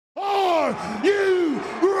Are you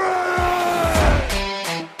ready?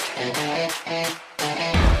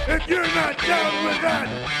 If you're not down with that,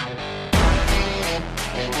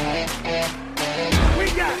 we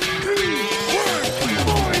got 2 words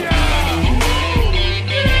for ya.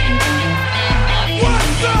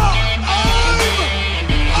 What's up? I'm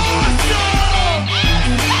awesome.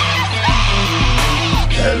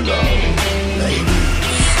 Hello, ladies.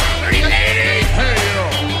 Hey, ladies. Hey,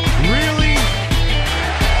 really?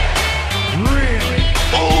 Really?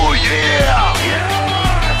 Oh, yeah.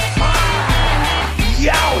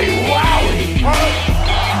 Yowie wowie!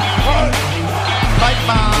 Pipe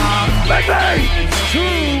bomb! Baby! It's true!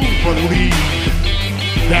 Believe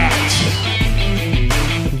that.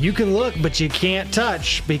 You can look, but you can't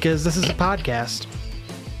touch because this is a podcast.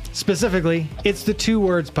 Specifically, it's the 2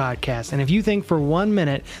 Words Podcast. And if you think for 1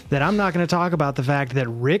 minute that I'm not going to talk about the fact that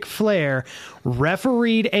Ric Flair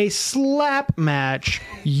refereed a slap match,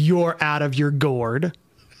 you're out of your gourd.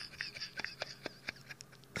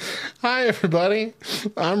 Hi, everybody.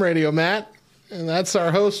 I'm Radio Matt, and that's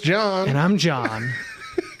our host, John. And I'm John.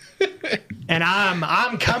 And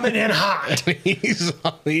I'm coming in hot. He's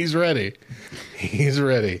ready. He's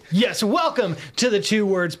ready. Yes, welcome to the 2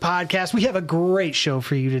 Words Podcast. We have a great show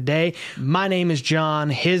for you today. My name is John.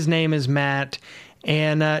 His name is Matt.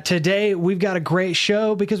 And today we've got a great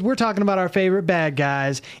show because we're talking about our favorite bad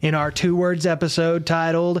guys in our 2 Words episode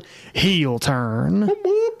titled Heel Turn. Whoop,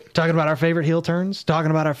 whoop. Talking about our favorite heel turns,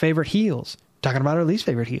 talking about our favorite heels, talking about our least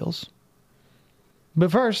favorite heels.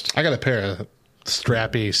 But first, I got a pair of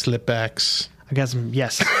strappy slipbacks. I got some,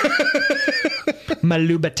 yes. My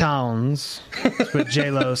Louboutins. That's what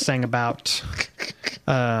J-Lo sang about.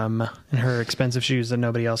 And her expensive shoes that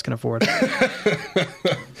nobody else can afford.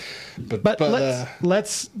 But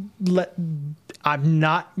I'm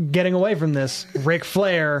not getting away from this. Ric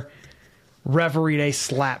Flair refereed a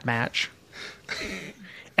slap match.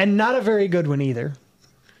 And not a very good one either.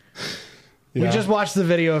 Yeah. We just watched the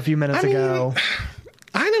video a few minutes ago.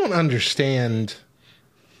 I don't understand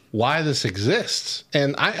why this exists.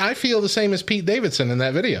 And I feel the same as Pete Davidson in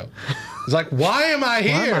that video. It's like, why am I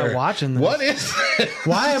here? Why am I watching this? What is this?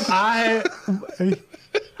 Why am I...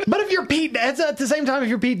 But if you're Pete... At the same time, if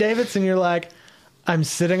you're Pete Davidson, you're like, I'm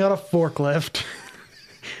sitting on a forklift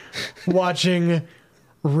watching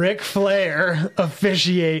Ric Flair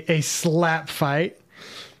officiate a slap fight.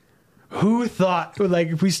 Who thought,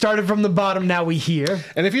 like, we started from the bottom, now we here.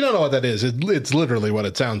 And if you don't know what that is, it's literally what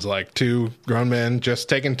it sounds like. 2 grown men just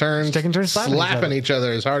taking turns slapping each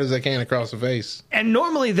other as hard as they can across the face. And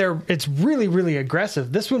normally it's really, really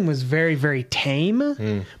aggressive. This one was very, very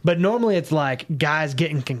tame. But normally it's like guys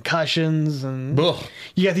getting concussions and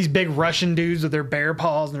you got these big Russian dudes with their bear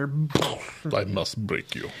paws and they're... I must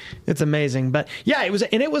break you. It's amazing. But yeah, it was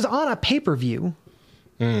on a pay-per-view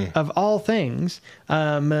of all things.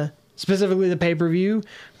 Specifically the pay-per-view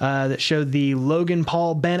that showed the Logan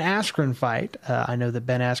Paul-Ben Askren fight. I know that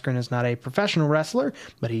Ben Askren is not a professional wrestler,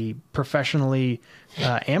 but he professionally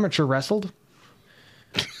amateur wrestled.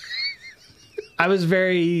 I was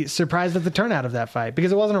very surprised at the turnout of that fight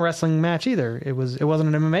because it wasn't a wrestling match either. It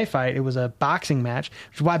wasn't an MMA fight. It was a boxing match,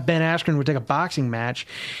 which is why Ben Askren would take a boxing match.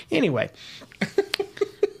 Anyway.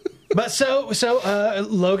 But so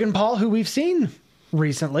Logan Paul, who we've seen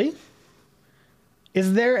recently...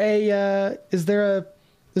 Is there an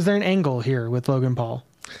angle here with Logan Paul?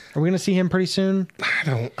 Are we going to see him pretty soon?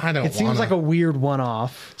 I don't. It seems like a weird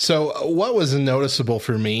one-off. So what was noticeable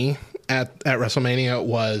for me at WrestleMania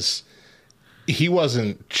was he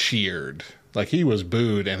wasn't cheered. Like, he was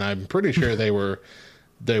booed, and I'm pretty sure they were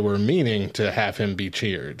meaning to have him be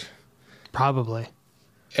cheered. Probably.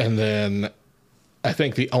 And then I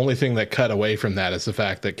think the only thing that cut away from that is the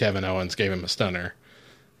fact that Kevin Owens gave him a stunner.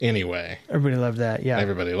 Anyway, everybody loved that. Yeah,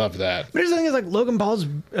 everybody loved that. But the thing is, like, Logan Paul's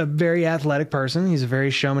a very athletic person. He's a very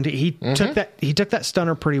showman. He took that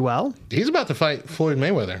stunner pretty well. He's about to fight Floyd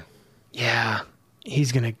Mayweather. Yeah,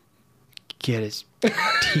 he's gonna get his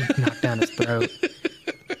teeth knocked down his throat.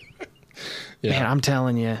 Yeah. Man, I'm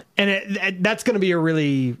telling you, and that's gonna be a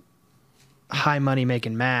really high money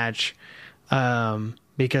making match,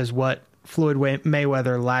 because what Floyd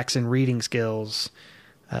Mayweather lacks in reading skills,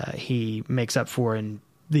 he makes up for in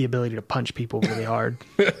the ability to punch people really hard.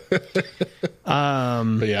 But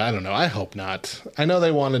yeah, I don't know. I hope not. I know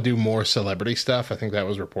they want to do more celebrity stuff. I think that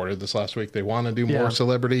was reported this last week. They want to do more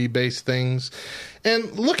celebrity-based things.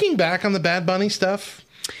 And looking back on the Bad Bunny stuff,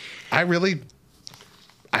 I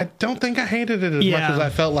don't think I hated it as much as I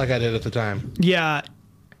felt like I did at the time. Yeah.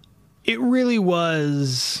 It really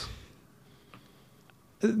was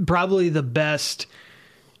probably the best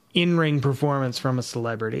in-ring performance from a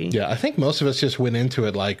celebrity. Yeah, I think most of us just went into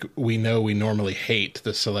it like we know we normally hate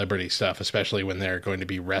the celebrity stuff, especially when they're going to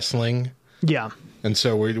be wrestling. Yeah. And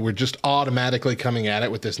so we're just automatically coming at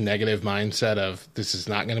it with this negative mindset of this is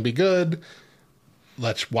not going to be good.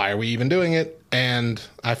 Why are we even doing it? And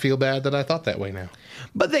I feel bad that I thought that way now.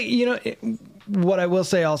 But what I will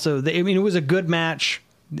say also, it was a good match.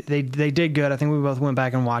 They did good. I think we both went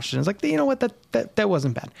back and watched it. It's like, you know what, that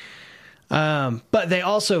wasn't bad. But they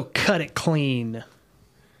also cut it clean.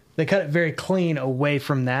 They cut it very clean away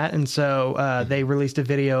from that. And so they released a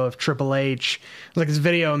video of Triple H. It was like this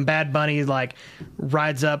video, and Bad Bunny like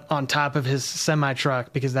rides up on top of his semi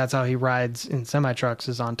truck, because that's how he rides in semi trucks,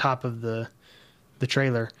 is on top of the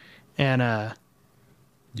trailer. And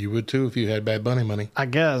you would too if you had Bad Bunny money. I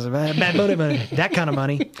guess Bad Bunny money, that kind of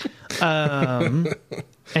money.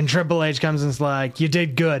 And Triple H comes and is like, you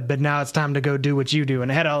did good, but now it's time to go do what you do. And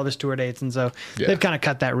it had all of his tour dates, and so they've kind of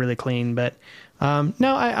cut that really clean. But no,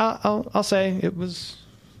 I'll say it's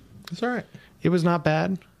all right. It was not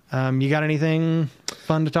bad. You got anything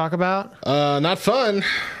fun to talk about? Not fun.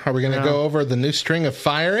 Are we going to go over the new string of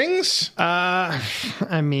firings?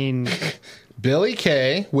 I mean, Billie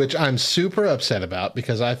Kay, which I'm super upset about,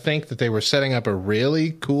 because I think that they were setting up a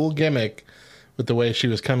really cool gimmick with the way she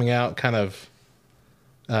was coming out, kind of.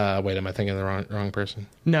 Wait, am I thinking of the wrong person?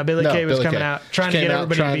 No, Billie Kay was coming out trying to get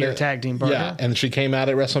everybody to be your tag team partner. Yeah, and she came out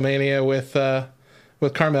at WrestleMania with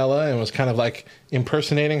Carmella and was kind of like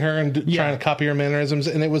impersonating her and trying to copy her mannerisms,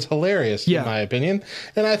 and it was hilarious in my opinion.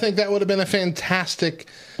 And I think that would have been a fantastic,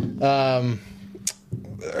 kind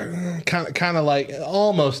of like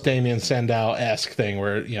almost Damien Sandow-esque thing,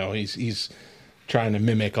 where he's trying to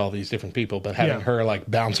mimic all these different people, but having her like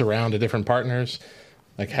bounce around to different partners.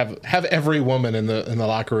 Like have every woman in the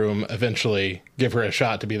locker room eventually give her a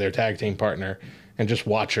shot to be their tag team partner, and just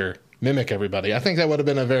watch her mimic everybody. I think that would have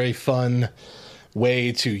been a very fun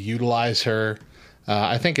way to utilize her.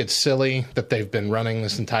 I think it's silly that they've been running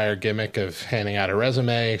this entire gimmick of handing out a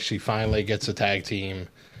resume. She finally gets a tag team,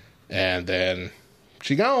 and then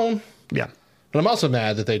she gone. Yeah. But I'm also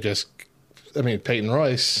mad that Peyton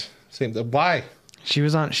Royce seemed to, why? She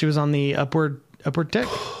was on the upward tick.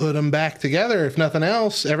 Put them back together, if nothing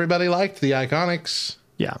else. Everybody liked the Iconics.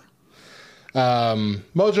 Yeah.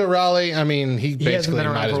 Mojo Rawley, he basically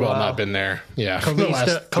might as well not been there. Yeah.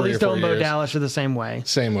 Kalisto and Bo Dallas are the same way.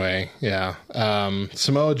 Same way, yeah.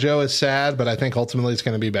 Samoa Joe is sad, but I think ultimately it's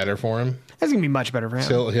going to be better for him. It's going to be much better for him.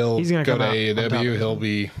 He's going to go to AEW. He'll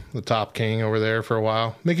be the top king over there for a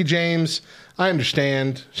while. Mickie James, I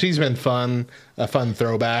understand. She's been fun, a fun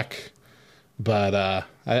throwback. But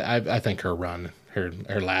I think her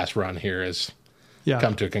last run here has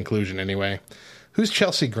come to a conclusion anyway. Who's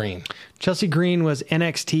Chelsea Green? Chelsea Green was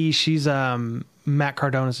NXT. She's Matt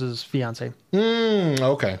Cardona's fiance.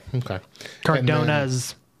 Okay.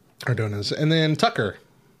 Cardona's. And then Tucker,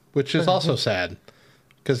 which is also sad,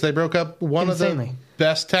 because they broke up one of the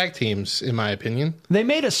best tag teams, in my opinion. They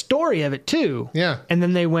made a story of it, too. Yeah. And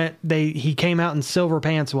then he came out in silver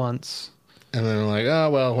pants once. And then they're like, oh,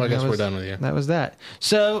 well, I guess we're done with you. That was that.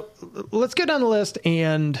 So let's go down the list,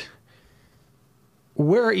 and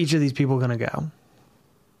where are each of these people going to go?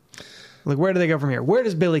 Like, where do they go from here? Where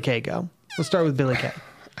does Billie Kay go? Let's start with Billie Kay.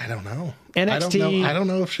 I don't know. NXT. I don't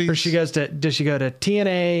know if she's... Or does she go to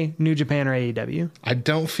TNA, New Japan, or AEW? I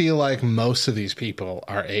don't feel like most of these people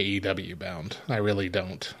are AEW bound. I really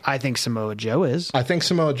don't. I think Samoa Joe is. I think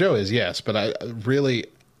Samoa Joe is, yes. But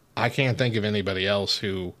I can't think of anybody else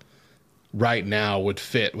who right now would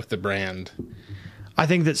fit with the brand. I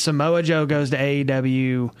think that Samoa Joe goes to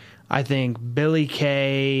AEW. I think Billie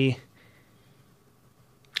Kay...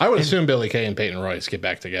 I would assume Billie Kay and Peyton Royce get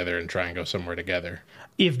back together and try and go somewhere together.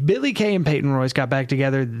 If Billie Kay and Peyton Royce got back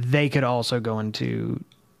together, they could also go into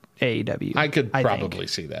AEW. I could probably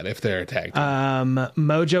see that if they're a tag team.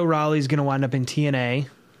 Mojo Rawley's going to wind up in TNA.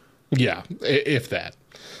 Yeah, if that.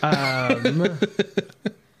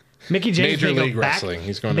 Mickie James Major League Wrestling.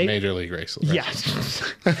 He's going to Major League Wrestling.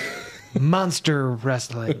 Yes. Monster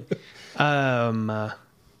Wrestling.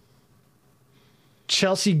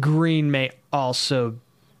 Chelsea Green may also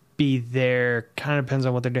be there. Kind of depends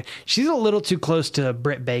on what they're doing. She's a little too close to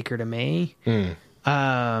Britt Baker to me.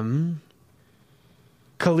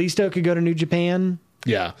 Kalisto could go to New Japan.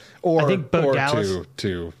 Yeah. Or I think Bo Dallas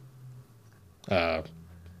to TNA.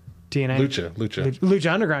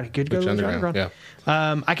 Lucha Underground. He could go to Lucha Underground. Yeah.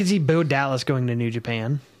 I could see Bo Dallas going to New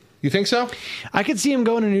Japan. You think so? I could see him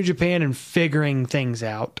going to New Japan and figuring things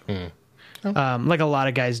out. Like a lot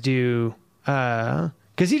of guys do.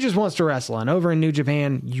 Because he just wants to wrestle. And over in New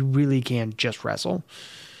Japan, you really can just wrestle.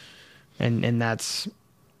 And that's,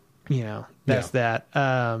 that's That's that.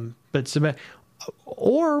 But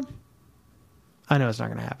or I know it's not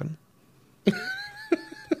going to happen.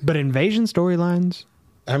 But invasion storylines.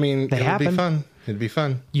 I mean, it would be fun. It'd be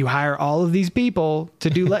fun. You hire all of these people to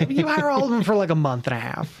do you hire all of them for like a month and a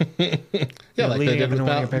half. Yeah, like they did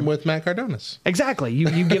with Matt Cardonis. Exactly.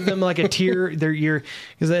 You give them like a tier.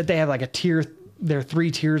 Because they have like a tier. There are 3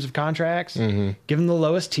 tiers of contracts. Mm-hmm. Give them the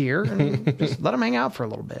lowest tier and just let them hang out for a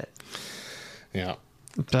little bit. Yeah.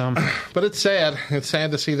 But it's sad. It's sad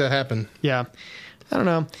to see that happen. Yeah. I don't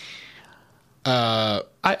know.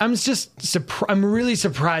 I'm really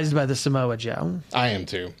surprised by the Samoa Joe. I am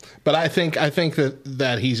too. But I think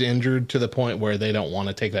that he's injured to the point where they don't want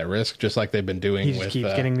to take that risk, just like they've been doing. He just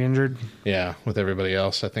keeps getting injured. Yeah, with everybody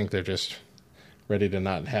else. I think they're just ready to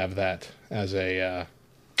not have that as a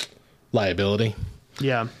liability.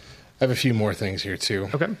 Yeah. I have a few more things here too.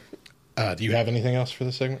 Okay. Do you have anything else for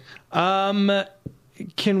this segment?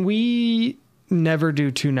 Can we never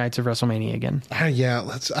do 2 nights of WrestleMania again? Yeah,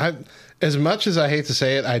 let's. As much as I hate to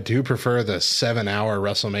say it, I do prefer the 7-hour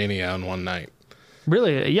WrestleMania on one night.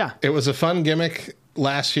 Really? Yeah. It was a fun gimmick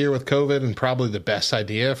last year with COVID, and probably the best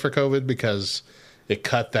idea for COVID because it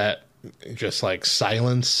cut that just like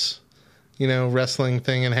silence, wrestling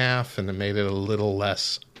thing in half, and it made it a little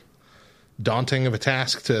less daunting of a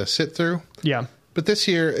task to sit through. Yeah. But this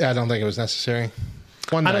year, I don't think it was necessary.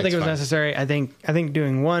 I don't think it was necessary. I think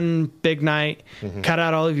doing one big night, cut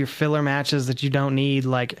out all of your filler matches that you don't need,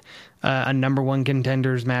 like a number 1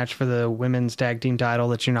 contenders match for the women's tag team title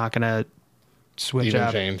that you're not going to switch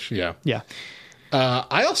up. Change, yeah. Yeah.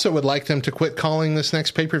 I also would like them to quit calling this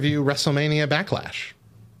next pay-per-view WrestleMania Backlash.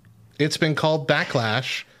 It's been called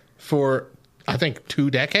Backlash for, I think, 2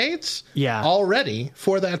 decades? Yeah. Already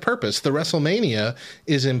for that purpose. The WrestleMania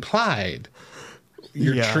is implied.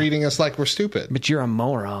 You're treating us like we're stupid. But you're a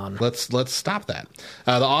moron. Let's stop that.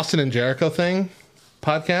 The Austin and Jericho thing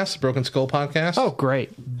podcast, the Broken Skull podcast. Oh, great.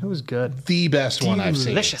 It was good. The best one I've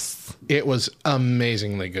seen. Delicious. It was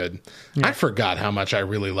amazingly good. Yeah. I forgot how much I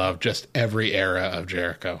really loved just every era of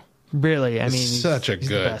Jericho. Really? I mean, he's such a good.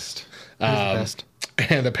 The best. He's the best.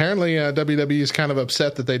 And apparently WWE is kind of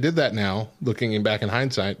upset that they did that now, looking back in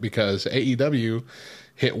hindsight, because AEW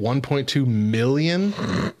hit 1.2 million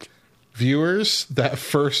viewers that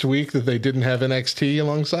first week that they didn't have NXT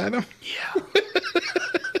alongside them. Yeah.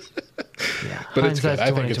 But it's good.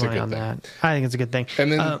 I think it's a good thing. I think it's a good thing.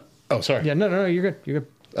 And then, sorry. Yeah, no, you're good. You're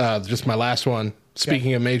good. Just my last one.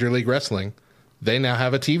 Speaking of Major League Wrestling, they now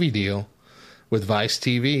have a TV deal with Vice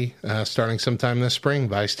TV starting sometime this spring.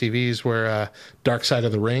 Vice TV is where Dark Side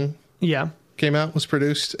of the Ring came out, was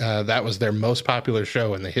produced. That was their most popular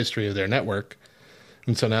show in the history of their network.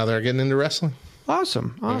 And so now they're getting into wrestling.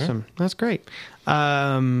 Awesome. That's great.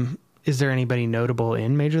 Is there anybody notable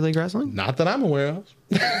in Major League Wrestling? Not that I'm aware of.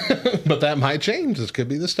 But that might change. This could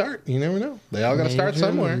be the start. You never know. They all got to start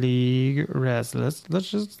somewhere. Major League Wrestling. Let's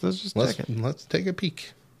just take a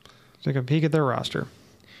peek. Take a peek at their roster.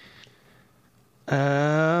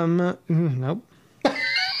 Nope.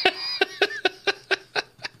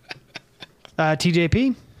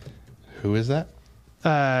 TJP. Who is that?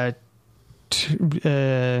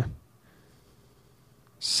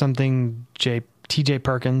 Something TJ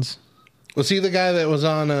Perkins. Was he the guy that was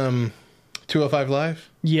on 205 Live?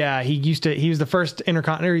 Yeah, he was the first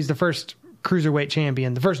Intercontinental. He's the first cruiserweight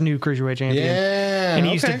champion, the first new cruiserweight champion. Yeah, and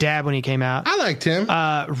he used to dab when he came out. I liked him.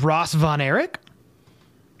 Ross Von Erich.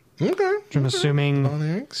 Okay. Which I'm assuming Von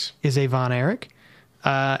Erichs. Is a Von Erich.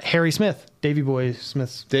 Harry Smith, Davey Boy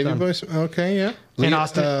Smith's son. Boy. Okay, yeah. And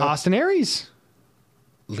Austin Aries.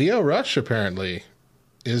 Leo Rush apparently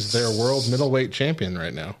is their world middleweight champion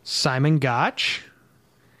right now. Simon Gotch.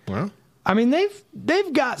 Well, I mean,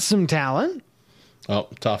 they've got some talent. Oh,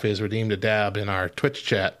 Toffee has redeemed a dab in our Twitch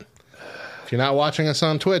chat. If you're not watching us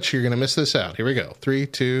on Twitch, you're going to miss this out. Here we go. 3,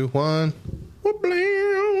 2, 1.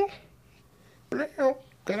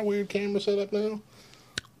 Got a weird camera set up now.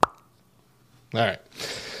 All right.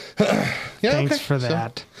 Thanks for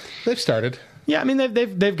that. So they've started. Yeah, I mean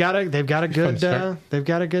they've got a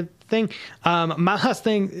good thing. My last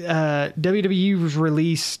thing, WWE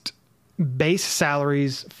released base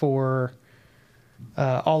salaries for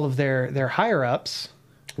all of their higher ups.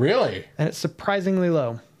 Really? And it's surprisingly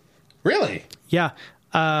low. Really? Yeah.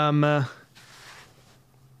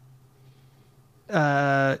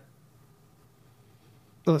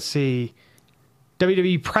 Let's see.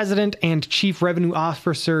 WWE President and Chief Revenue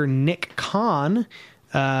Officer Nick Khan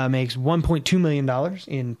makes $1.2 million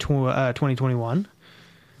in 2021.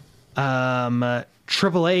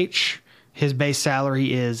 Triple H, his base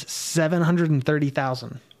salary is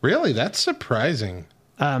 $730,000. Really? That's surprising.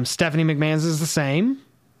 Stephanie McMahon's is the same.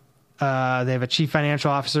 They have a chief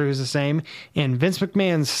financial officer who's the same, and Vince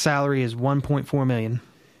McMahon's salary is $1.4 million.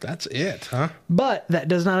 That's it, huh? But that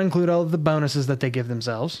does not include all of the bonuses that they give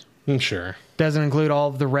themselves. Sure. Doesn't include all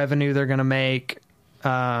of the revenue they're going to make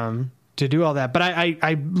to do all that. But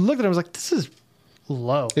I looked at it, I was like, this is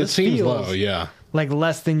low. It seems low, yeah. Like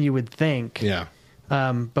less than you would think. Yeah.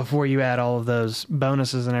 Before you add all of those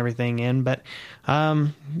bonuses and everything in. But,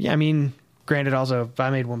 yeah, I mean, granted, also, if I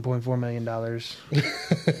made $1.4 million,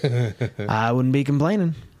 I wouldn't be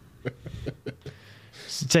complaining.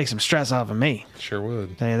 Take some stress off of me. Sure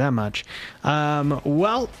would. Tell you that much.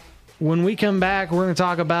 Well, when we come back, we're going to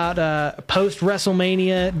talk about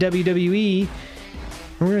post-WrestleMania WWE.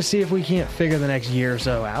 We're going to see if we can't figure the next year or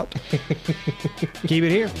so out. Keep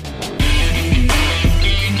it here.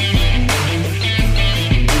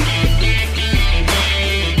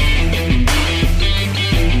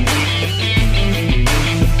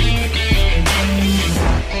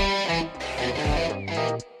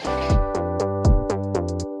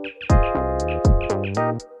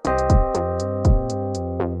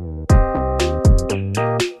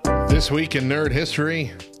 This week in Nerd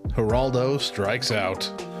History, Geraldo strikes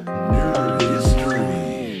out. Nerd History.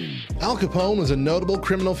 Al Capone was a notable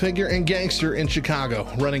criminal figure and gangster in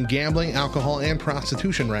Chicago, running gambling, alcohol, and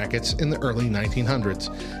prostitution rackets in the early 1900s.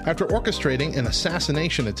 After orchestrating an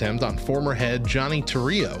assassination attempt on former head Johnny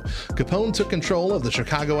Torrio, Capone took control of the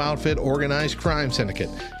Chicago outfit Organized Crime Syndicate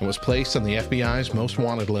and was placed on the FBI's most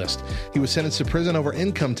wanted list. He was sentenced to prison over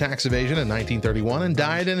income tax evasion in 1931 and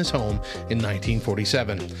died in his home in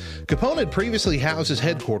 1947. Capone had previously housed his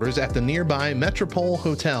headquarters at the nearby Metropole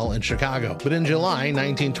Hotel in Chicago, but in July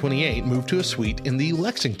 1928 moved to a suite in the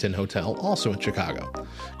Lexington Hotel, also in Chicago.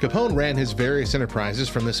 Capone ran his various enterprises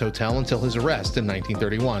from this hotel until his arrest in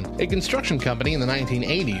 1931. A construction company in the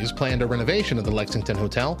 1980s planned a renovation of the Lexington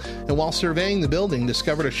Hotel, and while surveying the building,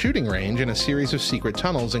 discovered a shooting range and a series of secret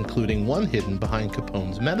tunnels, including one hidden behind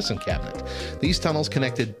Capone's medicine cabinet. These tunnels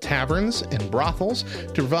connected taverns and brothels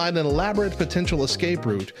to provide an elaborate potential escape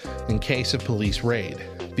route in case of police raid.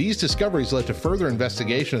 These discoveries led to further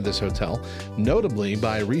investigation of this hotel, notably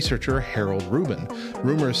by researcher Harold Rubin.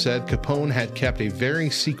 Rumors said Capone had kept a very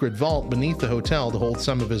secret vault beneath the hotel to hold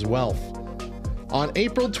some of his wealth. On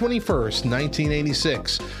April 21st,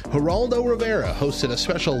 1986, Geraldo Rivera hosted a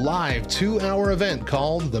special live 2-hour event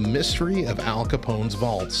called The Mystery of Al Capone's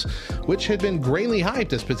Vaults, which had been greatly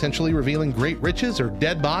hyped as potentially revealing great riches or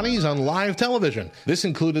dead bodies on live television. This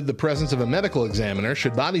included the presence of a medical examiner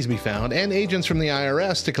should bodies be found and agents from the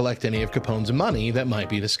IRS to collect any of Capone's money that might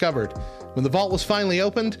be discovered. When the vault was finally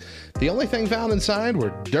opened, the only thing found inside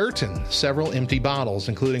were dirt and several empty bottles,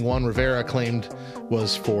 including one Rivera claimed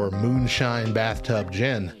was for moonshine bathtub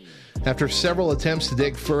gin. After several attempts to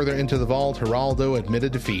dig further into the vault, Geraldo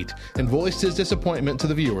admitted defeat and voiced his disappointment to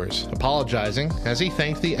the viewers, apologizing as he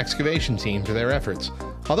thanked the excavation team for their efforts.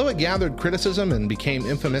 Although it gathered criticism and became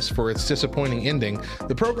infamous for its disappointing ending,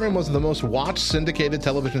 the program was the most watched syndicated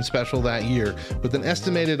television special that year, with an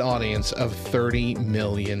estimated audience of 30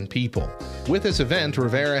 million people. With this event,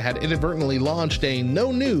 Rivera had inadvertently launched a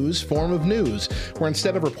no-news form of news, where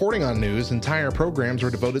instead of reporting on news, entire programs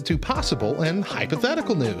were devoted to possible and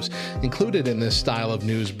hypothetical news. Included in this style of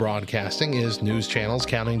news broadcasting is news channels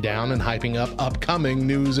counting down and hyping up upcoming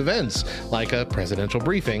news events, like a presidential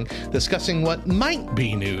briefing discussing what might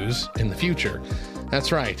be news in the future.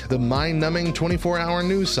 That's right, the mind-numbing 24-hour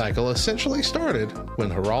news cycle essentially started when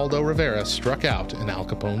Geraldo Rivera struck out in Al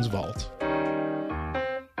Capone's vault.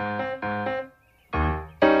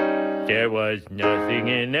 There was nothing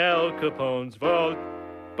in Al Capone's vault,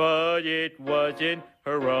 but it wasn't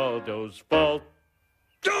Geraldo's fault.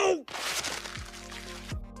 Go!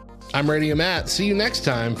 I'm Radio Matt. See you next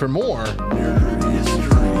time for more Nerd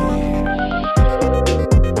History.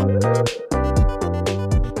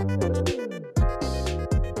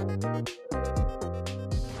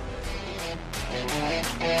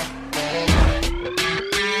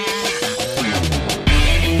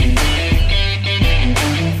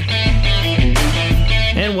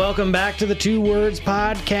 And welcome back to the Two Words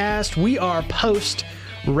Podcast. We are post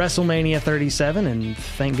WrestleMania 37, and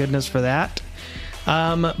thank goodness for that.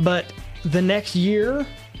 But the next year,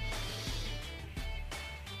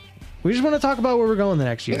 we just want to talk about where we're going the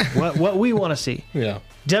next year. What we want to see. Yeah.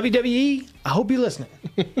 WWE, I hope you're listening.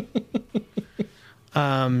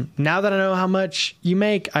 Now that I know how much you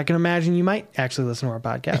make, I can imagine you might actually listen to our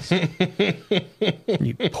podcast.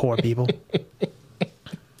 You poor people.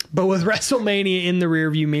 But with WrestleMania in the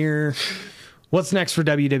rearview mirror, what's next for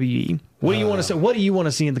WWE? What do you want to see? What do you want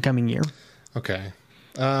to see in the coming year? Okay.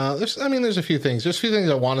 There's a few things. There's a few things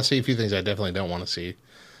I want to see, a few things I definitely don't want to see.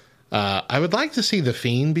 I would like to see The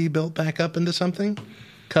Fiend be built back up into something,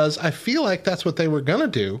 because I feel like that's what they were going to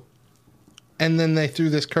do. And then they threw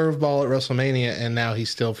this curveball at WrestleMania, and now he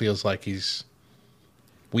still feels like he's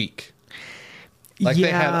weak. Like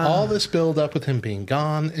they had all this build up with him being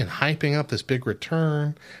gone and hyping up this big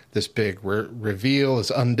return, this big reveal,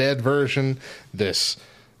 this undead version, this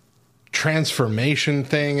transformation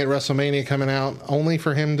thing at WrestleMania coming out, only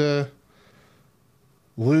for him to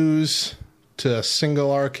lose to a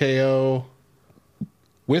single RKO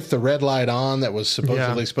with the red light on that was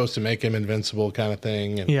supposedly supposed to make him invincible kind of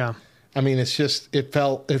thing. And I mean, it's just, it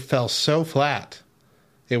fell so flat.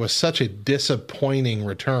 It was such a disappointing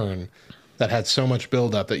return that had so much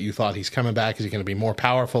buildup that you thought he's coming back. Is he going to be more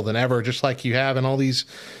powerful than ever? Just like you have in all these,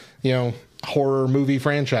 horror movie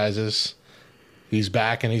franchises. He's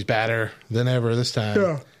back and he's badder than ever this time.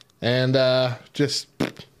 Yeah. And just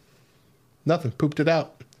nothing. Pooped it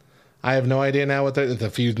out. I have no idea now what the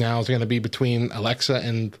feud now is going to be between Alexa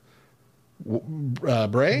and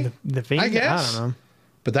Bray. The Fiend? I guess. I don't know.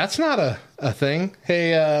 But that's not a thing.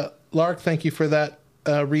 Hey, Lark, thank you for that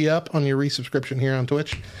re-up on your resubscription here on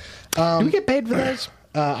Twitch. Do we get paid for those?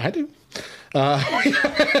 I do.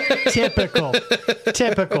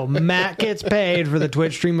 Typical. Matt gets paid for the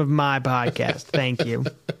Twitch stream of my podcast. Thank you.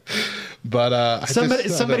 But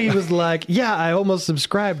somebody was like, "Yeah, I almost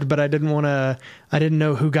subscribed, but I didn't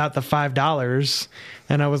know who got the $5."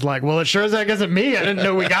 And I was like, "Well, it sure as heck isn't me. I didn't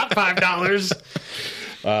know we got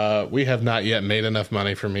 $5." We have not yet made enough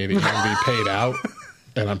money for me to even be paid out,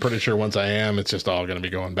 and I'm pretty sure once I am, it's just all going to be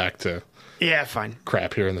going back to. Yeah, fine.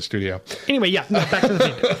 Crap here in the studio. Anyway, back to the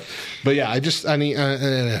Fiend. But yeah,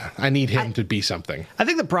 I need him to be something. I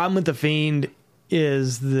think the problem with the Fiend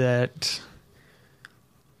is that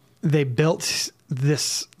they built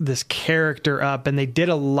this character up, and they did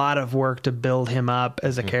a lot of work to build him up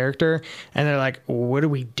as a character. And they're like, "What do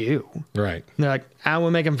we do?" Right. And they're like, "I will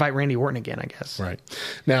make him fight Randy Orton again." I guess. Right.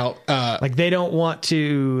 Now, like they don't want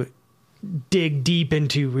to dig deep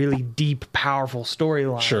into really deep, powerful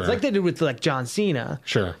storylines. Sure. Like they did with like John Cena.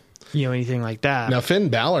 Sure. Anything like that. Now, Finn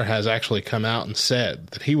Balor has actually come out and said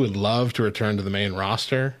that he would love to return to the main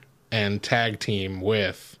roster and tag team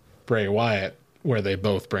with Bray Wyatt, where they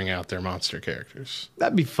both bring out their monster characters.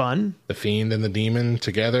 That'd be fun. The Fiend and the Demon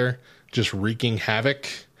together, just wreaking havoc.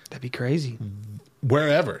 That'd be crazy.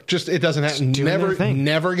 Wherever. Just, it doesn't have,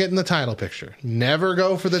 never get in the title picture. Never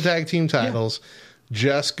go for the tag team titles. Yeah.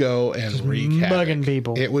 Just go and wreak havoc.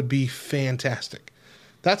 People. It would be fantastic.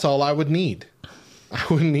 That's all I would need. I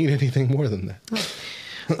wouldn't need anything more than that.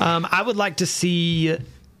 I would like to see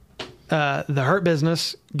the Hurt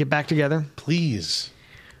Business get back together. Please.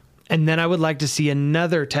 And then I would like to see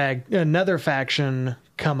another faction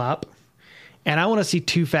come up. And I want to see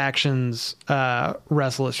two factions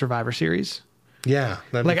wrestle at Survivor Series. Yeah.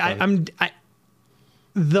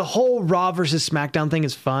 The whole Raw versus SmackDown thing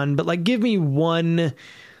is fun, but like give me one,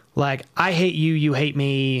 like I hate you, you hate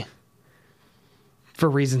me for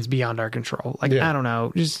reasons beyond our control. Like, I don't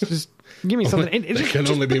know, just give me something. There can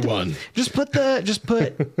only be one. Just put the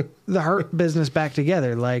Hurt Business back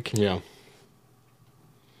together. Like,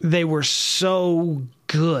 they were so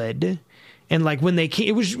good. And like when they came,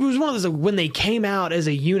 it was one of those, like, when they came out as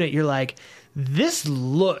a unit, you're like, this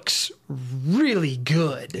looks really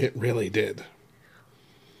good. It really did.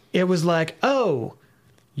 It was like, oh,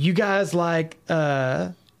 you guys like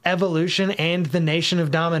Evolution and the Nation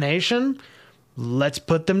of Domination? Let's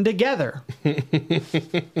put them together.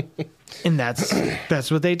 And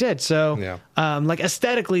that's what they did. So, like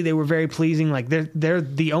aesthetically, they were very pleasing. Like they're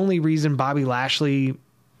the only reason Bobby Lashley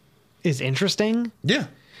is interesting. Yeah.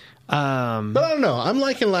 But I don't know. I'm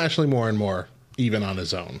liking Lashley more and more, even on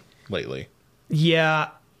his own lately. Yeah.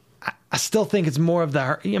 I still think it's more of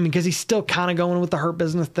the, because he's still kind of going with the Hurt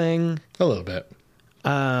Business thing. A little bit.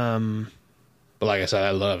 But like I said,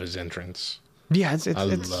 I love his entrance. Yeah, I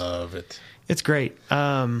love it. It's great.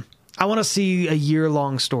 I want to see a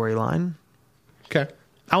year-long storyline. Okay.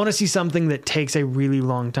 I want to see something that takes a really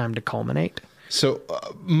long time to culminate. So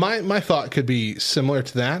my thought could be similar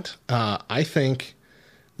to that. I think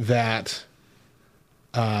that...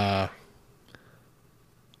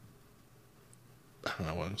 I don't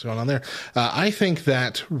know what's going on there. I think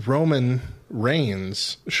that Roman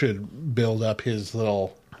Reigns should build up his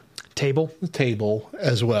little table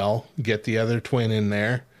as well. Get the other twin in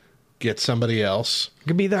there. Get somebody else.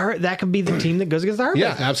 That could be the team that goes against the Hurt.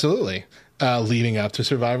 Yeah, absolutely. Leading up to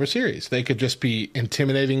Survivor Series, they could just be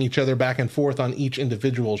intimidating each other back and forth on each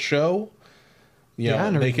individual show.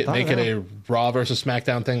 Make it a Raw versus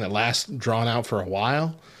SmackDown thing that lasts drawn out for a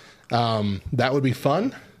while. That would be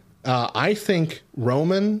fun. I think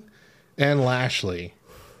Roman and Lashley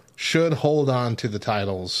should hold on to the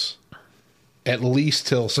titles at least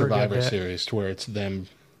till Survivor Series, to where it's them.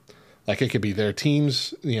 Like, it could be their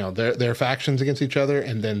teams, their factions against each other,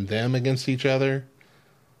 and then them against each other.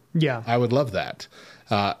 Yeah. I would love that.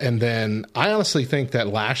 And then I honestly think that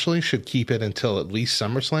Lashley should keep it until at least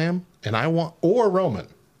SummerSlam, or Roman.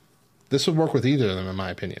 This would work with either of them, in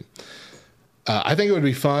my opinion. I think it would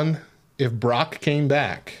be fun if Brock came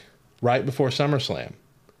back right before SummerSlam,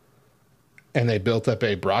 and they built up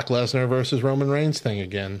a Brock Lesnar versus Roman Reigns thing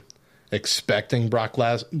again, expecting Brock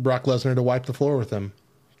Lesnar to wipe the floor with him,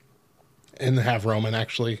 and have Roman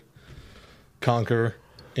actually conquer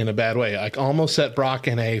in a bad way. Like, almost set Brock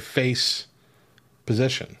in a face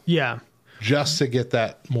position. Yeah. Just to get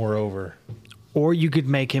that more over. Or you could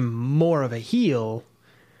make him more of a heel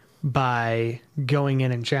by going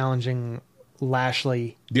in and challenging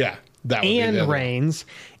Lashley that would and be Reigns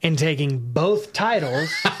and taking both titles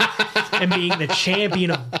and being the champion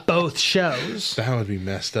of both shows. That would be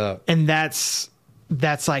messed up. And that's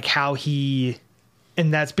like how he...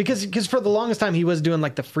 And that's because for the longest time he was doing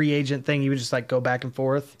like the free agent thing. He would just like go back and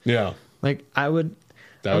forth. Yeah. Like I would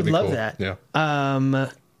be love cool. that. Yeah. And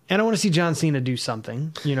I want to see John Cena do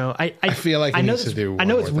something. I feel like he needs to do one I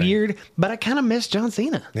know more it's thing. weird, but I kind of miss John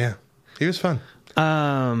Cena. Yeah. He was fun.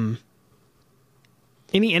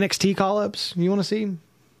 Any NXT call-ups you want to see?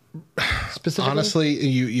 Specifically? Honestly,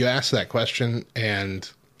 you asked that question, and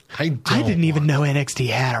I didn't even know NXT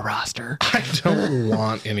had a roster. I don't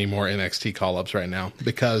want any more NXT call-ups right now,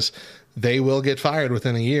 because they will get fired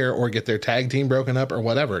within a year or get their tag team broken up or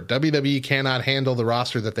whatever. WWE cannot handle the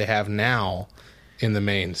roster that they have now in the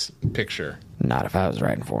main picture. Not if I was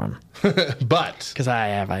writing for him. But because I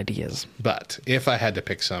have ideas. But if I had to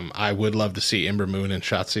pick some, I would love to see Ember Moon and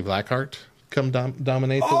Shotzi Blackheart come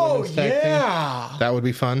dominate the women's tag team. That would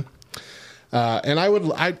be fun. And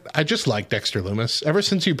I just like Dexter Lumis. Ever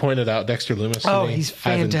since you pointed out Dexter Lumis to me, he's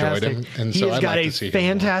fantastic. I've enjoyed him. And he's so I'd got like a to see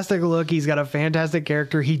fantastic look. He's got a fantastic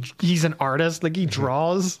character. He's an artist. Like, he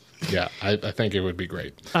draws. Yeah, I think it would be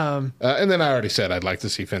great. And then I already said I'd like to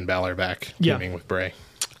see Finn Balor back teaming with Bray.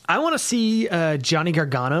 I want to see Johnny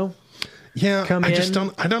Gargano. Yeah,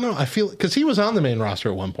 I don't know. I feel, because he was on the main roster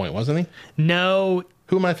at one point, wasn't he? No.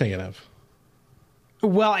 Who am I thinking of?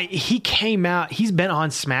 Well, he came out. He's been on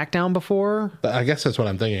SmackDown before. I guess that's what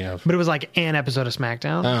I'm thinking of. But it was like an episode of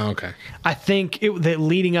SmackDown. Oh, okay. I think that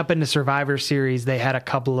leading up into Survivor Series, they had a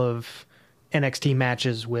couple of NXT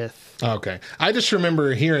matches with... Okay. I just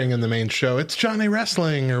remember hearing in the main show, it's Johnny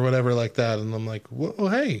Wrestling or whatever like that. And I'm like, well,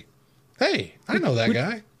 hey, I know that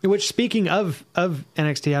guy. Which, speaking of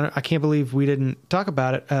NXT, I can't believe we didn't talk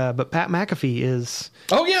about it, but Pat McAfee is...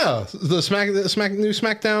 Oh, yeah. The new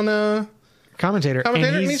SmackDown... commentator,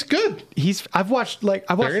 and he's good. I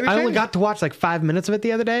only got to watch like 5 minutes of it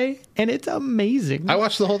the other day, and it's amazing. I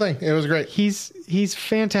watched the whole thing. It was great. He's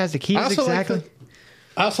fantastic. I also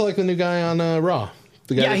like the new guy on Raw.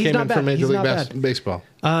 The guy that came in from Major League Baseball.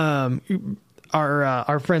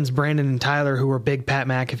 Our friends Brandon and Tyler, who are big Pat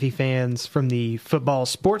McAfee fans from the football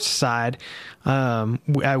sports side,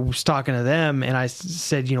 I was talking to them, and I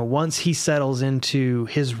said, once he settles into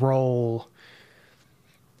his role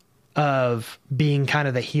of being kind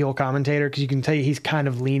of the heel commentator, because you can tell he's kind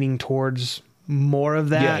of leaning towards more of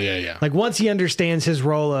that. Yeah. Like, once he understands his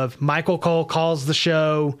role of Michael Cole calls the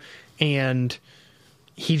show and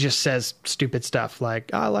he just says stupid stuff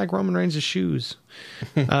like, I like Roman Reigns' shoes.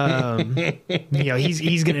 He's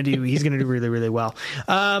gonna do really, really well.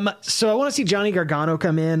 So I want to see Johnny Gargano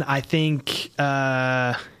come in. I think he's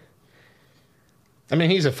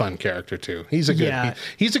a fun character too. He's a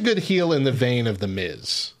good heel in the vein of the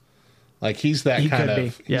Miz. Like, he's that kind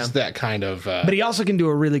of but he also can do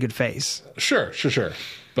a really good face. Sure.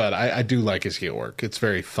 But I do like his heel work. It's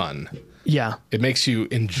very fun. Yeah. It makes you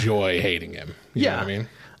enjoy hating him. You know what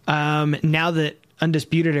I mean? Now that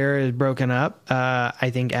Undisputed Era is broken up,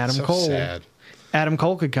 I think Adam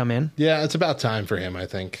Cole could come in. Yeah, it's about time for him, I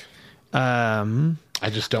think. I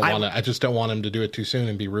just don't want him to do it too soon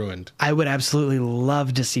and be ruined. I would absolutely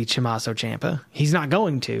love to see Tommaso Ciampa. He's not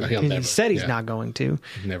going to. He said he's not going to.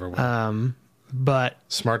 He never will. But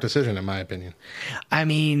smart decision, in my opinion. I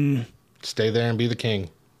mean, stay there and be the king.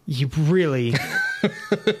 You really.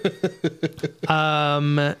 And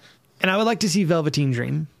I would like to see Velveteen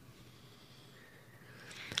Dream.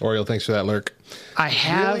 Oriole, thanks for that lurk. I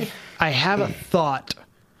have a thought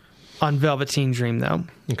on Velveteen Dream, though.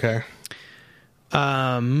 Okay.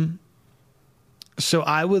 So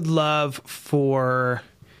I would love for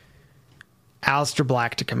Aleister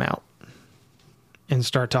Black to come out and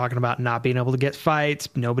start talking about not being able to get fights.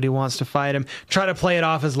 Nobody wants to fight him. Try to play it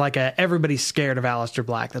off as like everybody's scared of Aleister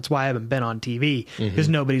Black. That's why I haven't been on TV, because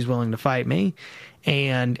nobody's willing to fight me.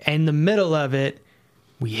 And in the middle of it,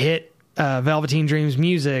 we hit Velveteen Dream's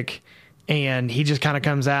music, and he just kind of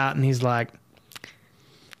comes out and he's like,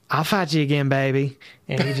 I'll fight you again, baby.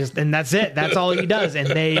 And and that's it. That's all he does. And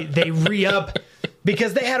they re-up,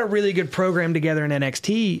 because they had a really good program together in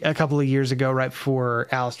NXT a couple of years ago, right before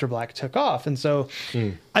Aleister Black took off. And so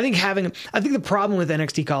I think the problem with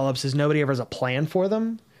NXT call-ups is nobody ever has a plan for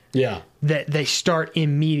them. Yeah. That they start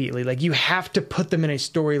immediately. Like, you have to put them in a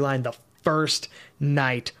storyline the first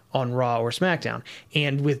night on Raw or SmackDown.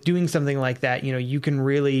 And with doing something like that, you could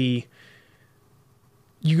really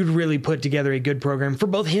put together a good program for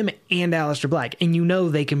both him and Aleister Black. And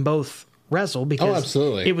they can both wrestle, because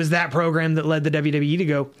absolutely. It was that program that led the WWE to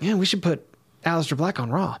go, yeah, we should put Aleister Black on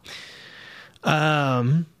Raw.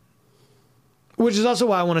 Which is also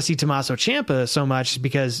why I want to see Tommaso Ciampa so much,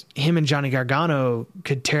 because him and Johnny Gargano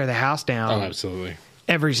could tear the house down. Oh, absolutely.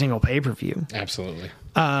 Every single pay-per-view. Absolutely.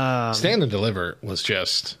 Stand and Deliver was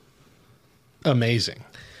just amazing.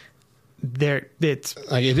 It's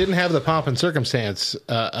like, it didn't have the pomp and circumstance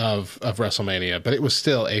of WrestleMania, but it was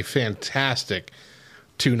still a fantastic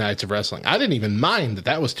 2 nights of wrestling. I didn't even mind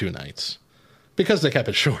that was 2 nights, because they kept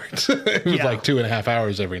it short. It was like 2.5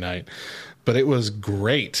 hours every night, but it was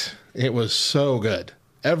great. It was so good.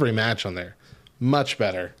 Every match on there, much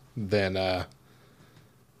better than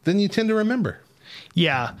you tend to remember.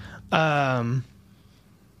 Yeah.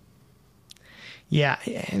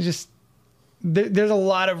 There's a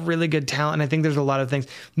lot of really good talent, and I think there's a lot of things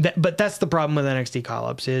but that's the problem with NXT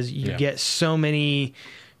call-ups, is you get so many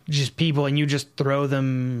just people, and you just throw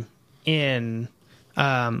them in,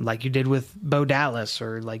 like you did with Bo Dallas,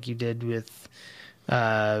 or like you did with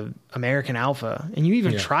American Alpha, and you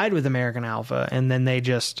even tried with American Alpha, and then they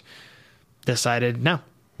just decided, no,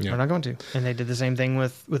 we're not going to. And they did the same thing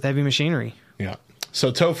with Heavy Machinery. Yeah.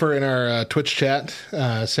 So Topher in our Twitch chat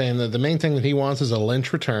saying that the main thing that he wants is a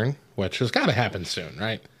Lynch return, which has got to happen soon,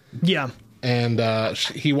 right? Yeah. And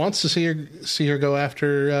he wants to see her go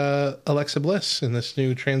after Alexa Bliss in this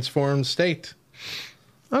new transformed state.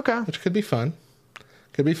 Okay. Which could be fun.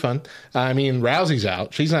 I mean, Rousey's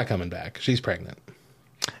out. She's not coming back. She's pregnant.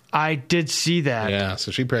 I did see that. Yeah,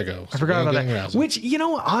 so she preggo. I forgot about that. Rousey. Which,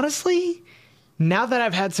 honestly, now that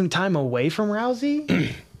I've had some time away from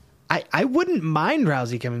Rousey, I wouldn't mind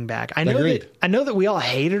Rousey coming back. I know that we all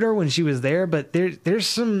hated her when she was there, but there's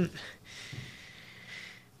some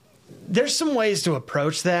ways to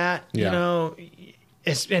approach that, and now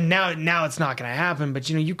it's not going to happen. But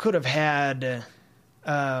you could have had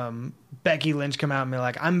Becky Lynch come out and be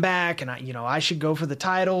like, "I'm back, and I should go for the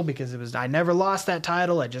title, because I never lost that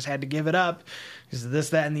title. I just had to give it up because of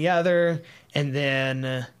this, that, and the other." And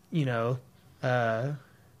then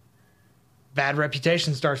Bad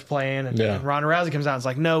Reputation starts playing, and Ronda Rousey comes out and is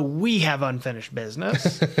like, "No, we have unfinished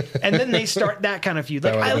business." And then they start that kind of feud.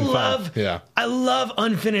 Like, I love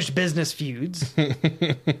unfinished business feuds.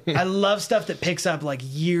 I love stuff that picks up like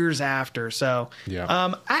years after. So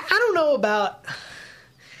I don't know about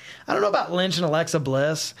Lynch and Alexa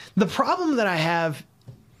Bliss. The problem that I have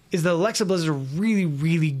is that Alexa Bliss is a really,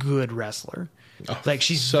 really good wrestler. Like,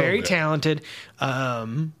 she's so very talented.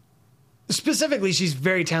 Specifically, she's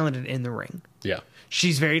very talented in the ring. Yeah.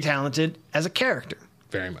 She's very talented as a character.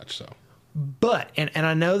 Very much so. But, and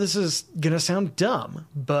I know this is going to sound dumb,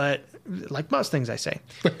 but like most things I say,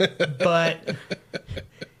 but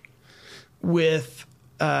with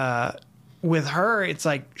her, it's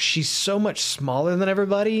like she's so much smaller than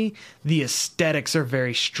everybody. The aesthetics are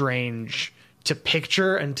very strange to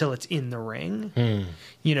picture until it's in the ring.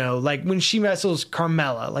 Like when she wrestles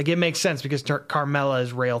Carmella, like it makes sense because Carmella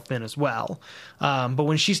is rail thin as well. But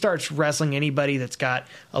when she starts wrestling anybody that's got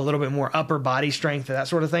a little bit more upper body strength or that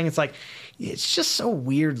sort of thing, it's like, it's just so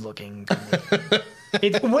weird looking.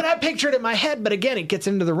 It's what I pictured in my head, but again, it gets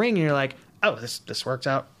into the ring and you're like, oh, this works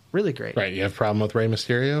out really great. Right. You have a problem with Rey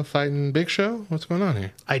Mysterio fighting Big Show? What's going on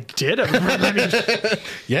here? I did.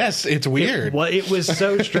 Yes, it's weird. It was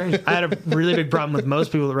so strange. I had a really big problem with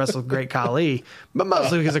most people that wrestled Great Khali, but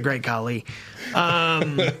mostly because of Great Khali.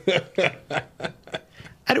 I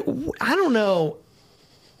don't know.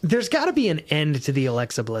 There's got to be an end to the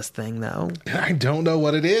Alexa Bliss thing, though. I don't know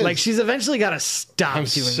what it is. Like, she's eventually got to stop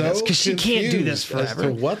doing this because she can't do this forever. As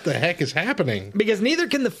to what the heck is happening? Because neither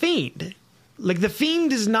can the Fiend. Like, the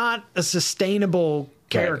Fiend is not a sustainable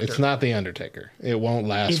character. Right. It's not the Undertaker. It won't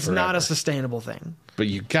last forever. It's not a sustainable thing. but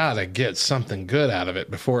you gotta get something good out of it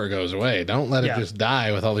before it goes away. Don't let it just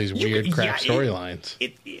die with all these weird crap storylines.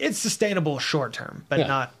 It's sustainable short term,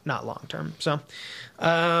 but not long term. So,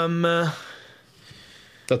 that's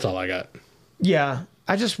all I got. Yeah,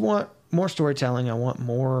 I just want more storytelling. I want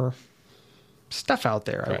more stuff out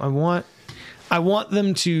there. Right. I want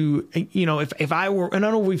them to, if I were, and I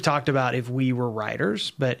know we've talked about if we were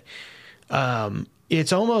writers, but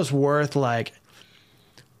it's almost worth like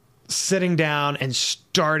sitting down and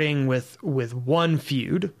starting with one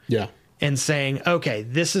feud. Yeah. And saying, okay,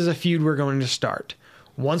 this is a feud we're going to start.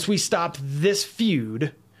 Once we stop this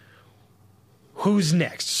feud, who's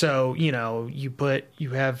next? So, you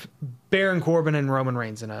have Baron Corbin and Roman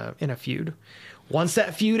Reigns in a feud. Once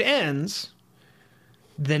that feud ends,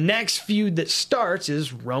 the next feud that starts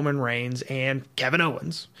is Roman Reigns and Kevin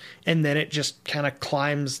Owens. And then it just kind of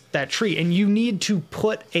climbs that tree. And you need to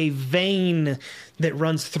put a vein that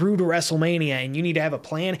runs through to WrestleMania, and you need to have a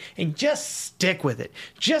plan and just stick with it.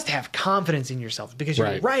 Just have confidence in yourself because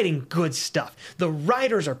you're writing good stuff. The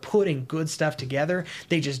writers are putting good stuff together.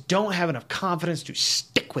 They just don't have enough confidence to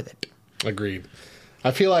stick with it. Agreed.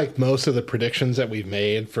 I feel like most of the predictions that we've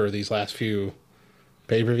made for these last few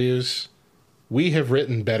pay-per-views, we have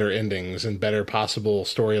written better endings and better possible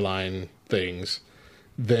storyline things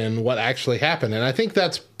than what actually happened. And I think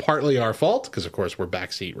that's partly our fault because, of course, we're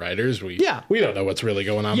backseat writers. We don't know what's really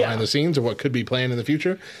going on behind the scenes or what could be planned in the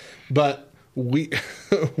future. But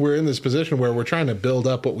we're in this position where we're trying to build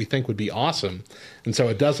up what we think would be awesome. And so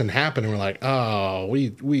it doesn't happen. And we're like, oh,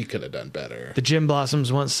 we could have done better. The Jim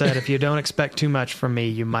Blossoms once said, if you don't expect too much from me,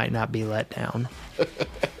 you might not be let down.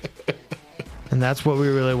 And that's what we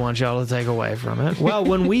really want y'all to take away from it. Well,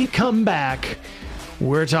 when we come back,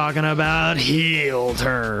 we're talking about heel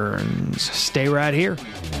turns. Stay right here.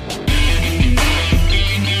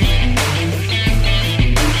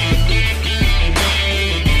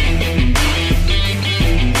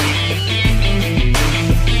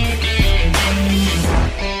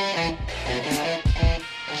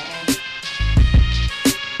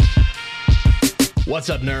 What's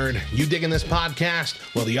up, nerd? You digging this podcast?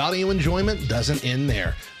 Well, the audio enjoyment doesn't end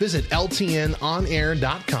there. Visit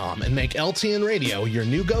LTNOnAir.com and make LTN Radio your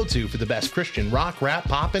new go-to for the best Christian rock, rap,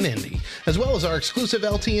 pop, and indie, as well as our exclusive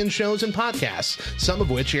LTN shows and podcasts, some of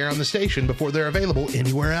which air on the station before they're available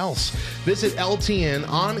anywhere else. Visit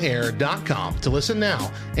LTNOnAir.com to listen now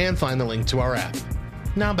and find the link to our app.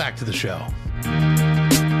 Now back to the show.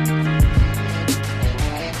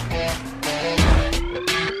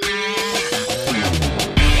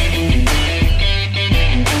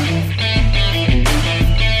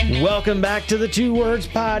 Welcome back to the Two Words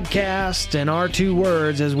Podcast, and our two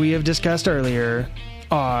words, as we have discussed earlier,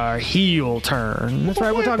 are heel turn. That's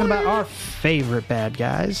right, we're talking about our favorite bad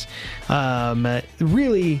guys.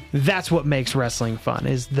 Really, that's what makes wrestling fun,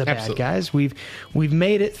 is the bad guys. We've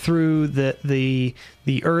made it through the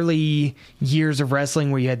early years of wrestling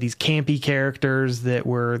where you had these campy characters that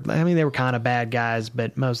were, they were kind of bad guys,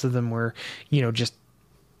 but most of them were, just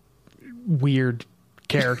weird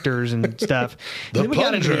characters and stuff. Then we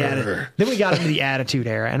got into the Attitude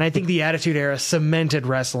Era, and I think the Attitude Era cemented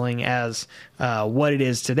wrestling as what it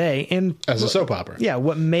is today, and as a soap opera. Yeah,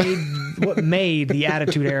 what made the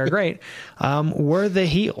Attitude Era great were the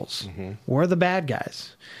heels, were the bad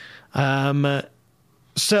guys.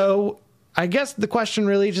 So I guess the question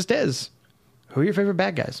really just is, who are your favorite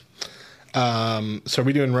bad guys? So are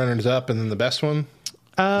we doing runners up and then the best one?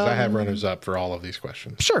 'Cause I have runners up for all of these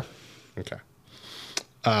questions. Sure. Okay.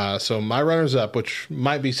 So my runners-up, which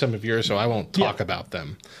might be some of yours, so I won't talk about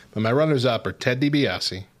them. But my runners-up are Ted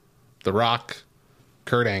DiBiase, The Rock,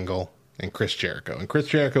 Kurt Angle, and Chris Jericho. And Chris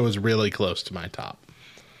Jericho is really close to my top.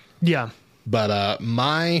 Yeah. But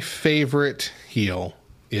my favorite heel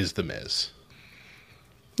is The Miz.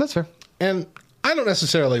 That's fair. And I don't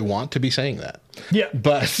necessarily want to be saying that. Yeah.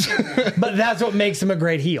 But but that's what makes him a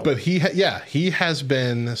great heel. But he has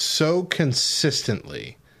been so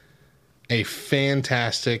consistently a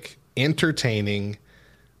fantastic, entertaining,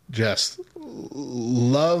 just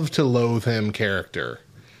love to loathe him character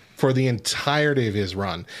for the entirety of his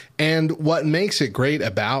run. And what makes it great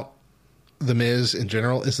about The Miz in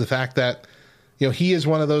general is the fact that, he is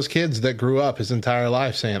one of those kids that grew up his entire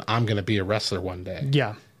life saying, I'm going to be a wrestler one day.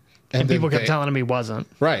 Yeah. And people kept telling him he wasn't.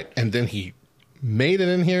 Right. And then he made it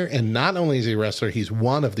in here, and not only is he a wrestler, he's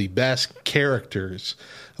one of the best characters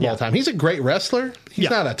of all time. He's a great wrestler. He's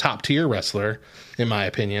not a top-tier wrestler, in my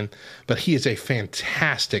opinion, but he is a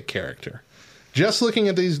fantastic character. Just looking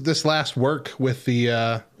at this last work with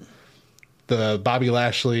the Bobby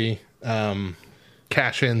Lashley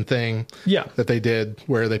cash-in thing that they did,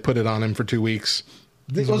 where they put it on him for 2 weeks.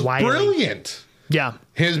 It was brilliant. Yeah.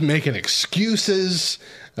 His making excuses,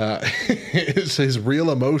 his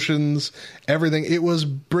real emotions, everything. It was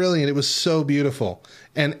brilliant. It was so beautiful.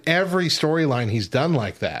 And every storyline he's done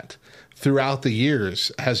like that throughout the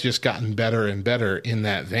years has just gotten better and better in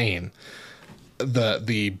that vein.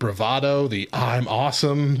 The bravado, the I'm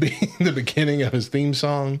awesome being the beginning of his theme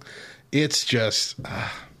song. It's just,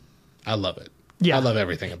 I love it. Yeah. I love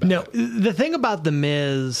everything about it. No, the thing about The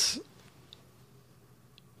Miz,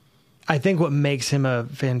 I think what makes him a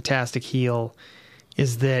fantastic heel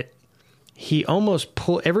is that he almost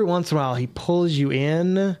every once in a while he pulls you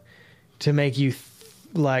in to make you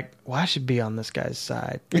like, well, I should be on this guy's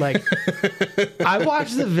side. Like, I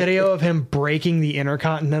watched the video of him breaking the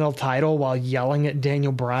Intercontinental title while yelling at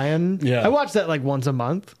Daniel Bryan. Yeah. I watch that like once a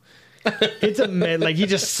month. It's like he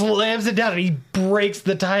just slams it down and he breaks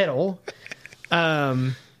the title.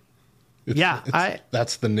 That's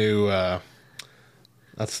the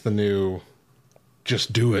new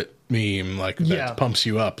just do it meme, like that pumps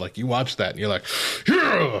you up. Like you watch that and you're like,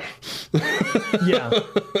 yeah,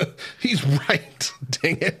 he's right.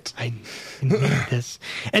 Dang it. I need this.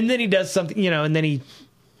 And then he does something, and then he,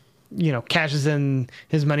 cashes in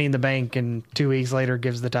his Money in the Bank and 2 weeks later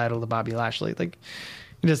gives the title to Bobby Lashley. Like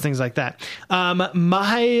he does things like that.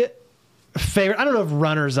 My favorite, I don't know if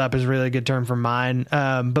runners up is really a good term for mine,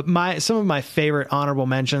 but some of my favorite honorable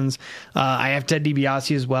mentions, I have Ted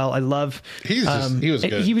DiBiase as well. I love he was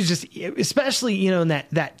good. He was just, especially in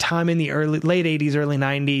that time in the late 80s, early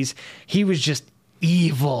 90s, he was just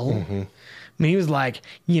evil. Mm-hmm. I mean, he was like,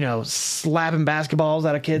 slapping basketballs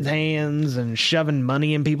out of kids' hands and shoving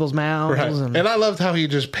money in people's mouths. Right. And I loved how he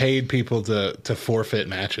just paid people to forfeit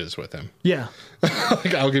matches with him. Yeah.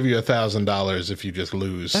 Like, I'll give you $1,000 if you just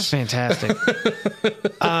lose. That's fantastic.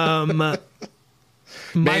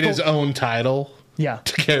 Made his own title. Yeah.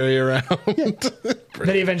 To carry around. Yeah.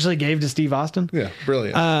 That he eventually gave to Steve Austin. Yeah,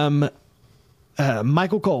 brilliant.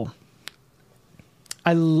 Michael Cole.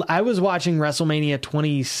 I was watching WrestleMania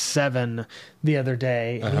 27 the other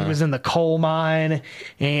day. And It was in the coal mine,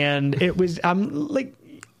 and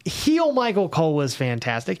heel Michael Cole was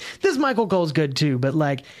fantastic. This Michael Cole's good too, but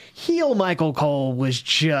like heel Michael Cole was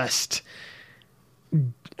just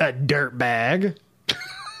a dirtbag.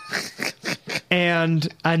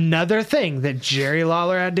 And another thing that Jerry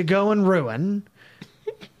Lawler had to go and ruin,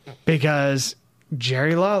 because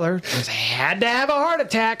Jerry Lawler just had to have a heart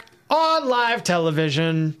attack on live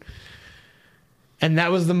television. And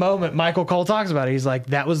that was the moment Michael Cole talks about it. He's like,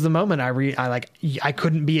 that was the moment I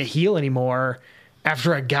couldn't be a heel anymore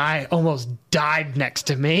after a guy almost died next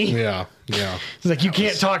to me. Yeah. He's like, you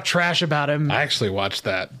can't talk trash about him. I actually watched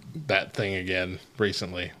that thing again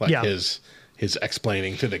recently. Like his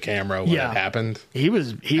explaining to the camera when it happened. He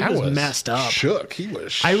was messed up. Shook. He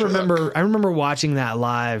was shook. I remember watching that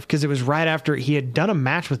live because it was right after he had done a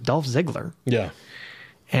match with Dolph Ziggler. Yeah.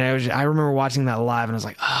 And I remember watching that live and I was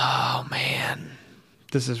like, oh man,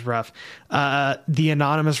 this is rough. The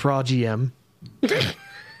anonymous Raw GM.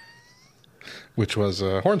 Which was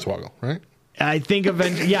Hornswoggle, right? I think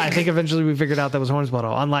eventually we figured out that was Hornswoggle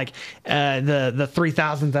on like the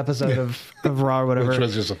 3000th episode of Raw or whatever. Which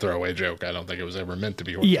was just a throwaway joke. I don't think it was ever meant to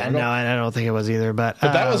be Hornswoggle. Yeah, no, I don't think it was either. But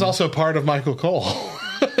that was also part of Michael Cole.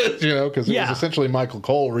 Because it was essentially Michael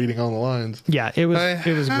Cole reading on the lines. Yeah, it was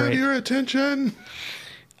great. Have your attention.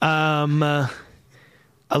 I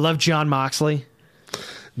love Jon Moxley.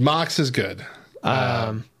 Mox is good.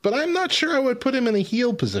 But I'm not sure I would put him in a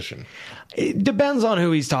heel position. It depends on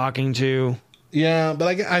who he's talking to. Yeah,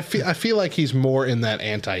 but I feel like he's more in that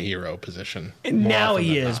anti-hero position. Now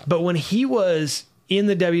he is. Not. But when he was in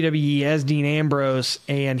the WWE as Dean Ambrose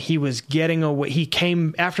and he was getting away, he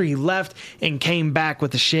came after he left and came back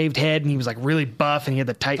with a shaved head and he was like really buff and he had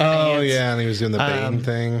the tight pants. Oh, yeah, and he was doing the Bane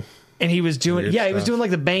thing. And he was doing, he was doing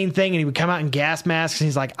like the Bane thing, and he would come out in gas masks, and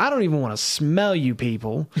he's like, I don't even want to smell you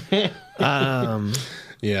people.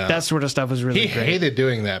 Yeah. That sort of stuff was really great. He hated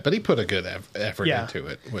doing that, but he put a good effort into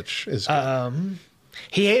it, which is good.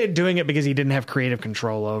 He hated doing it because he didn't have creative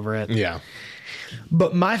control over it. Yeah.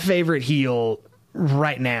 But my favorite heel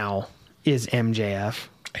right now is MJF.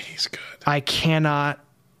 He's good. I cannot.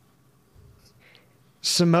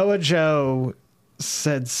 Samoa Joe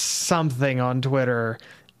said something on Twitter,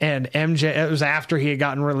 and it was after he had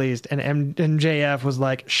gotten released, and MJF was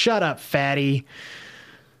like, "Shut up, fatty."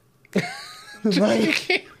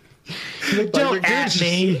 like, don't at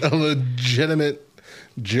me. A legitimate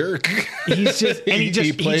jerk. He's just and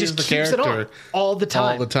he plays the keeps character it on all the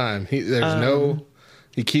time. All the time.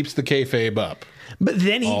 He keeps the kayfabe up. But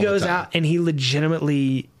then he goes out and he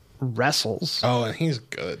legitimately wrestles. Oh, and he's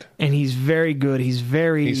good. And he's very good. He's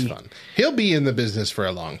fun. He'll be in the business for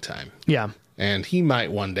a long time. Yeah. And he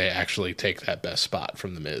might one day actually take that best spot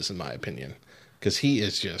from The Miz, in my opinion. Because he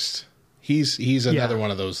is just... He's another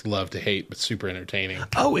one of those love to hate, but super entertaining.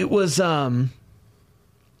 Oh, it was...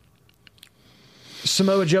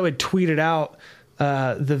 Samoa Joe had tweeted out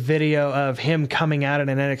the video of him coming out at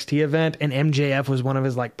an NXT event, and MJF was one of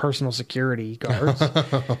his like personal security guards.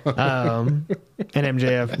 And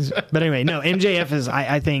MJF, but anyway, no, MJF is,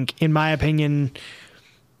 I think, in my opinion,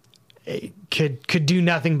 could do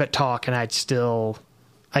nothing but talk, and I'd still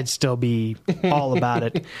be all about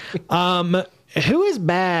it. Who is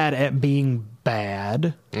bad at being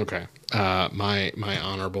bad? Okay, my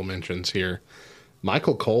honorable mentions here.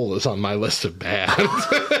 Michael Cole is on my list of bad.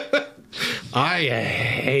 I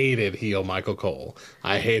hated heel Michael Cole.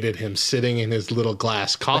 I hated him sitting in his little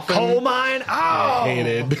glass coffin. The coal mine?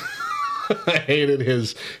 Oh! I hated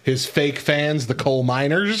his fake fans, the coal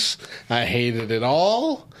miners. I hated it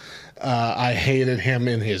all. I hated him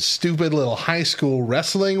in his stupid little high school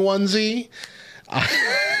wrestling onesie.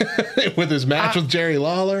 With his match with Jerry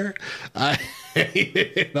Lawler. I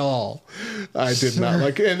hated it all. I did not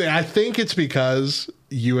like it. And I think it's because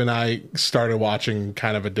you and I started watching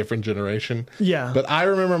kind of a different generation. Yeah. But I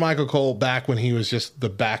remember Michael Cole back when he was just the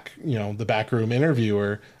backroom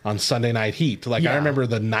interviewer on Sunday Night Heat. Like, I remember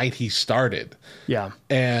the night he started. Yeah.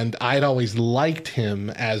 And I'd always liked him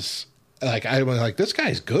as... Like, I was like, this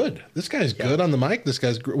guy's good. This guy's good on the mic. This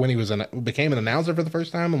guy's, when he became an announcer for the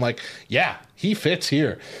first time, I'm like, yeah, he fits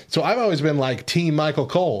here. So I've always been like Team Michael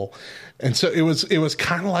Cole. And so it was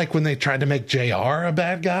kind of like when they tried to make JR a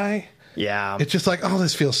bad guy. Yeah. It's just like, oh,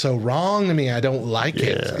 this feels so wrong to me. I don't like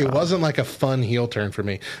it. It wasn't like a fun heel turn for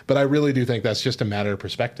me. But I really do think that's just a matter of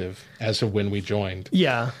perspective as to when we joined.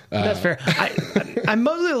 Yeah, that's fair. I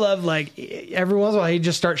mostly love, like, every once in a while he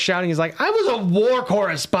just starts shouting. He's like, I was a war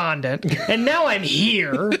correspondent, and now I'm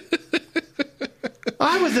here.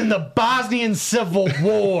 I was in the Bosnian Civil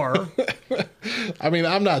War. I mean,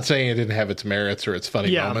 I'm not saying it didn't have its merits or its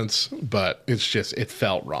funny moments, but it's just, it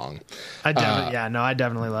felt wrong. I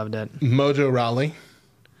definitely loved it. Mojo Rawley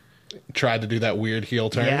tried to do that weird heel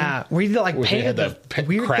turn. Yeah, where he like painted the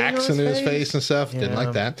weird cracks in his face and stuff. Didn't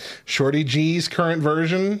like that. Shorty G's current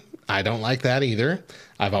version, I don't like that either.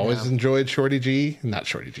 I've always enjoyed Shorty G, not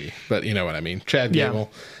Shorty G, but you know what I mean. Chad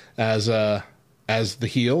Gable as the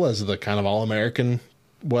heel, as the kind of all-American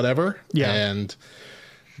whatever. Yeah. And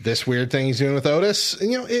this weird thing he's doing with Otis,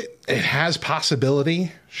 you know, it has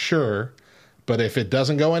possibility, sure. But if it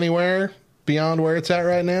doesn't go anywhere beyond where it's at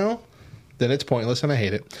right now, then it's pointless and I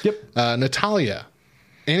hate it. Yep. Natalya,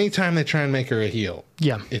 anytime they try and make her a heel,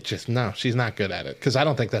 it just, no, she's not good at it. Because I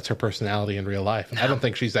don't think that's her personality in real life. No. I don't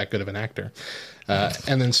think she's that good of an actor.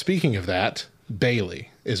 And then speaking of that, Bayley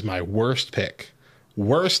is my worst pick.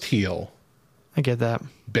 Worst heel. I get that.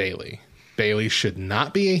 Bayley. Bayley should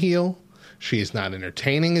not be a heel. She is not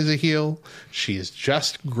entertaining as a heel. She is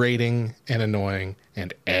just grating and annoying.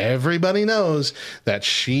 And everybody knows that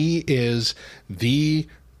she is the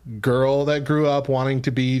girl that grew up wanting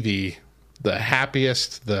to be the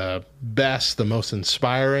happiest, the best, the most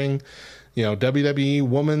inspiring, you know, WWE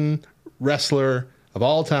woman wrestler of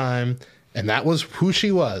all time. And that was who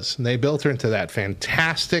she was. And they built her into that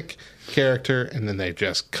fantastic character. And then they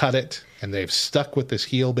just cut it. And they've stuck with this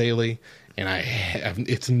heel Bayley. And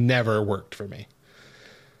it's never worked for me.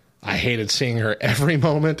 I hated seeing her every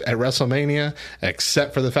moment at WrestleMania,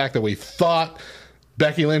 except for the fact that we thought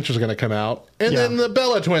Becky Lynch was going to come out. And then the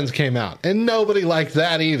Bella Twins came out. And nobody liked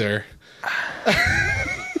that either.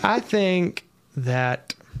 I think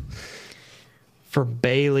that for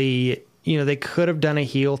Bayley, you know, they could have done a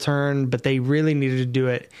heel turn, but they really needed to do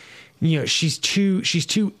it. You know, she's too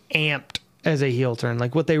amped as a heel turn.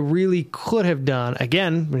 Like what they really could have done,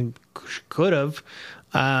 again, I mean, could have,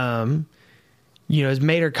 you know, has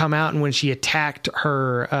made her come out, and when she attacked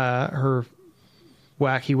her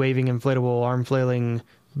wacky waving inflatable arm flailing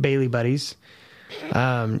Bayley buddies,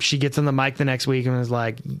 she gets on the mic the next week and was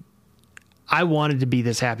like, I wanted to be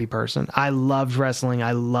this happy person. I loved wrestling.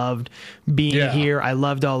 I loved being here. I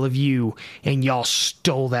loved all of you, and y'all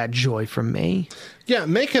stole that joy from me. Yeah,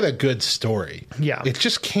 make it a good story. Yeah. It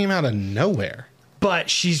just came out of nowhere. But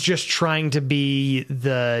she's just trying to be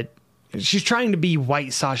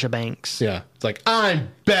white Sasha Banks. Yeah. It's like, I'm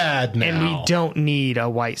bad now. And we don't need a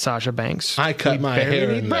white Sasha Banks. I cut my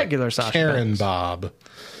hair in regular Sasha Karen Banks. Bob.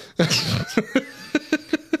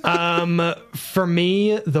 For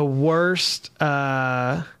me, the worst,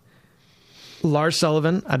 Lars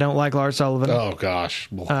Sullivan. I don't like Lars Sullivan. Oh, gosh.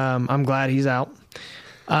 I'm glad he's out.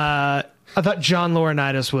 I thought John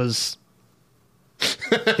Laurinaitis was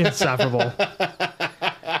insufferable.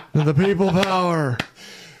 The people power.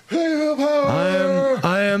 People power.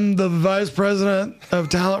 I am I'm the vice president of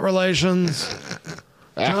talent relations,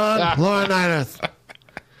 John Laurinaitis.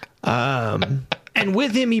 And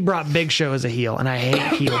with him, he brought Big Show as a heel, and I hate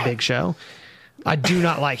heel Big Show. I do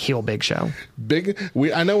not like heel Big Show.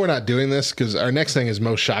 I know we're not doing this because our next thing is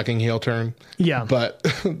most shocking heel turn. Yeah. But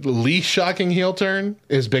the least shocking heel turn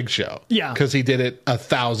is Big Show. Yeah. Because he did it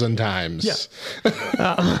 1,000 times.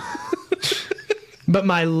 Yeah. But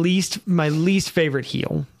my least favorite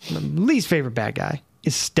heel, my least favorite bad guy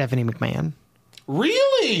is Stephanie McMahon.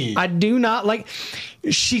 Really? I do not like.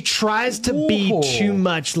 She tries to be too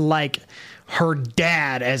much like her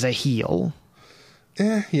dad as a heel.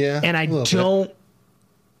 Yeah. And I don't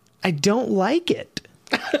like it.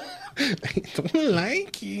 I don't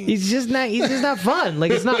like you. He's just not fun.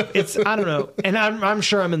 Like I don't know. And I'm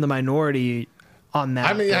sure I'm in the minority on that.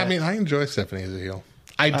 I mean, I enjoy Stephanie as a heel.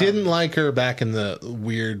 I didn't like her back in the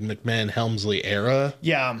weird McMahon-Helmsley era.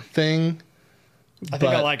 Yeah. Thing. I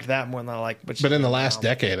think I liked that more than I liked. But in the last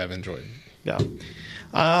decade, I've enjoyed. Yeah.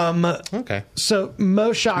 Okay. So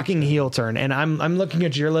most shocking heel turn, and I'm looking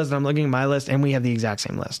at your list, and I'm looking at my list, and we have the exact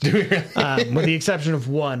same list, with the exception of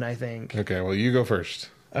one, I think. Okay. Well, you go first.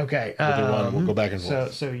 Okay. We'll do one. We'll go back and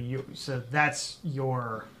forth. So that's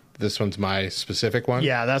your. This one's my specific one.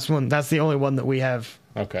 Yeah, that's one. That's the only one that we have.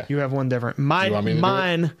 Okay. You have one different. You want me to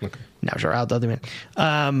mine. do it? Okay. No, sure. I'll do it.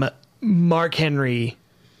 Mark Henry.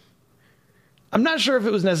 I'm not sure if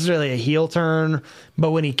it was necessarily a heel turn,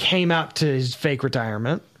 but when he came out to his fake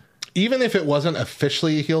retirement. Even if it wasn't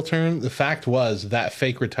officially a heel turn, the fact was that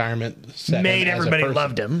fake retirement made everybody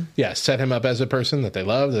loved him. Yeah, set him up as a person that they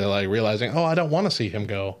loved. They're like realizing, I don't want to see him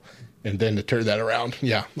go. And then to turn that around.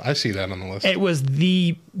 Yeah, I see that on the list. It was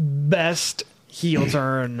the best heel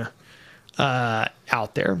turn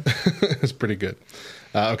out there. It's pretty good.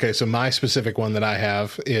 Okay, so my specific one that I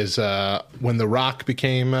have is when The Rock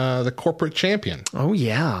became the corporate champion. Oh,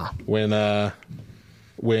 yeah. When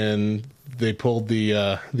they pulled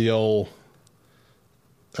the old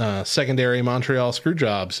secondary Montreal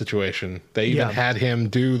screwjob situation. They even had him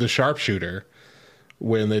do the sharpshooter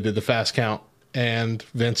when they did the fast count, and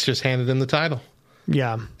Vince just handed him the title.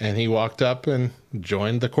 Yeah. And he walked up and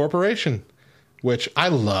joined the corporation, which I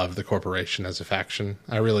love the corporation as a faction.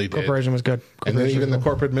 I really did. Corporation was good. And then even the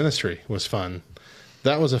corporate ministry was fun.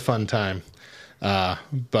 That was a fun time. But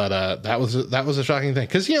that was a shocking thing.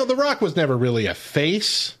 Because, The Rock was never really a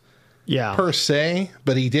face per se,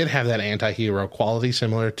 but he did have that anti-hero quality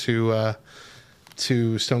similar to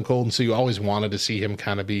Stone Cold. And so you always wanted to see him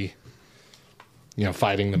kind of be,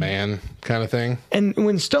 fighting the man kind of thing. And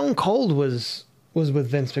when Stone Cold was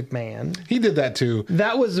with Vince McMahon, he did that too.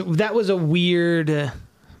 That was a weird,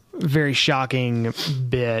 very shocking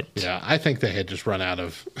bit. Yeah, I think they had just run out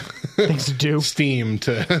of things to do, steam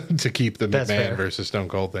to keep the McMahon versus Stone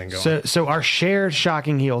Cold thing going. So our shared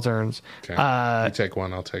shocking heel turns. Okay. You take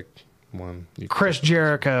one, I'll take one. Chris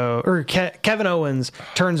Jericho or Kevin Owens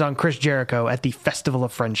turns on Chris Jericho at the Festival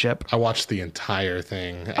of Friendship. I watched the entire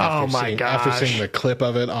thing. Gosh. After seeing the clip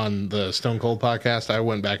of it on the Stone Cold podcast, I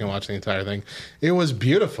went back and watched the entire thing. It was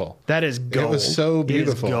beautiful. That is gold. It was so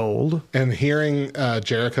beautiful. It is gold. And hearing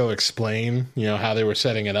Jericho explain, how they were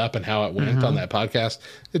setting it up and how it went on that podcast,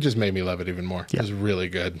 it just made me love it even more. It was really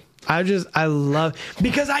good. I love,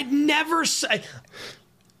 because I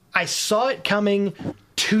saw it coming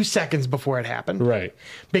 2 seconds before it happened. Right.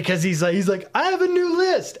 Because he's like, I have a new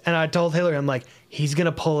list. And I told Hillary, I'm like, he's going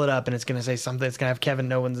to pull it up and it's going to say something. It's going to have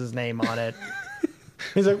Kevin Owens' name on it.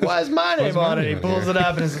 He's like, why is my name on it? He pulls it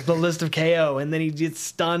up and it's the list of KO. And then he gets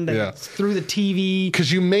stunned and through the TV.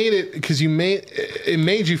 Because it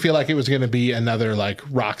made you feel like it was going to be another like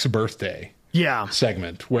Rock's birthday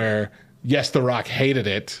segment where, yes, The Rock hated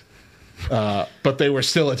it. But they were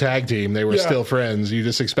still a tag team. They were still friends. You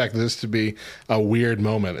just expect this to be a weird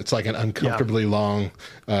moment. It's like an uncomfortably long.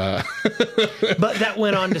 But that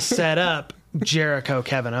went on to set up Jericho,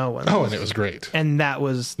 Kevin Owens. Oh, and it was great. And that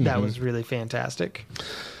was really fantastic.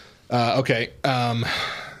 Okay.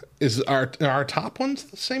 Is our top ones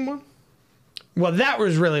the same one? Well, that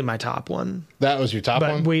was really my top one. That was your top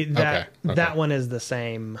one? That one is the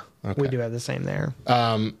same. Okay. We do have the same there.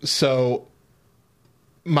 So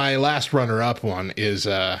my last runner-up one is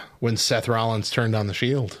when Seth Rollins turned on the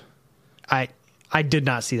Shield. I did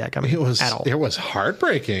not see that coming at all. It was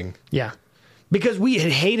heartbreaking. Yeah. Because we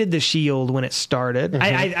had hated the Shield when it started.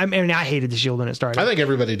 I mean, I hated the Shield when it started. I think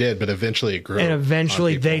everybody did, but eventually it grew. And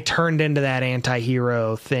eventually they turned into that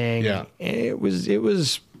anti-hero thing. Yeah. It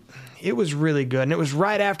was really good. And it was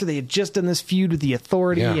right after they had just done this feud with the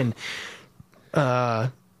Authority and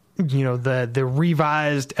the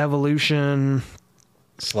revised Evolution.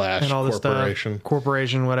 slash and all this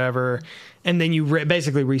corporation, whatever. And then you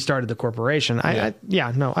basically restarted the corporation. I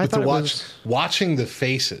thought watching the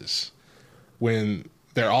faces when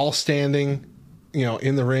they're all standing,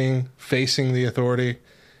 in the ring facing the Authority.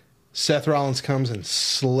 Seth Rollins comes and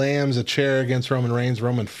slams a chair against Roman Reigns.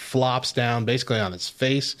 Roman flops down basically on his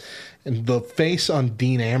face, and the face on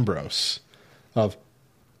Dean Ambrose of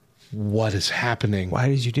what is happening? Why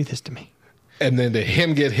did you do this to me? And then to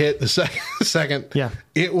him get hit the second,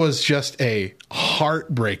 it was just a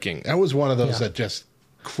heartbreaking. That was one of those that just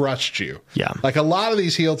crushed you. Yeah. Like a lot of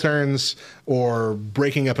these heel turns or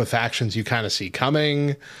breaking up of factions you kind of see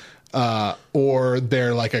coming, or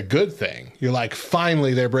they're like a good thing. You're like,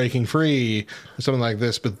 finally they're breaking free or something like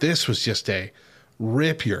this. But this was just a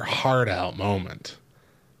rip your heart out moment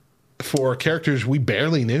for characters we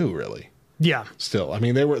barely knew, really. Yeah. Still, I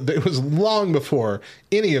mean, it was long before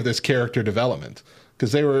any of this character development,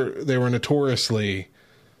 because they were notoriously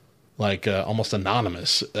like almost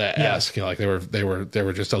anonymous esque. Like they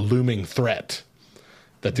were just a looming threat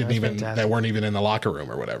that that weren't even in the locker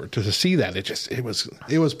room or whatever. To see that,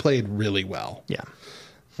 it was played really well. Yeah.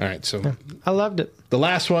 All right, so I loved it. The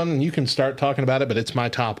last one, and you can start talking about it, but it's my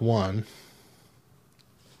top one.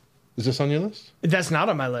 Is this on your list? That's not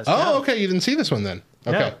on my list. Oh, okay. You didn't see this one then.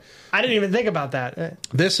 Okay. No, I didn't even think about that.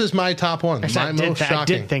 This is my top one. Actually, I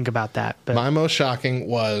did think about that. But my most shocking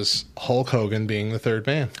was Hulk Hogan being the third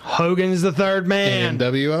man. Hogan's the third man.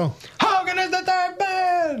 NWO. Hogan is the third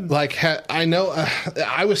man. Like, I know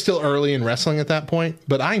I was still early in wrestling at that point,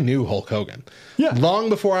 but I knew Hulk Hogan. Yeah. Long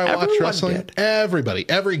before I watched wrestling,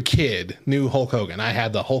 every kid knew Hulk Hogan. I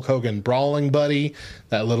had the Hulk Hogan brawling buddy,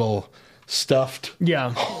 that little stuffed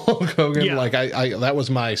Hulk Hogan. Yeah. Like I that was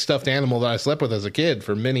my stuffed animal that I slept with as a kid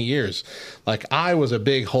for many years. Like I was a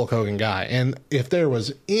big Hulk Hogan guy. And if there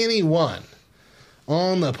was anyone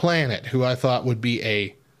on the planet who I thought would be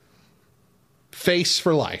a face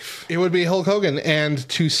for life, it would be Hulk Hogan. And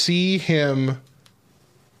to see him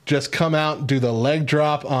just come out and do the leg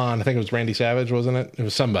drop on, I think it was Randy Savage, wasn't it? It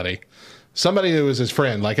was somebody who was his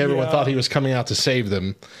friend. Like everyone thought he was coming out to save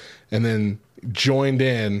them, and then joined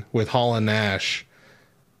in with Hall and Nash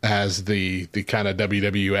as the kind of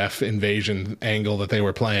WWF invasion angle that they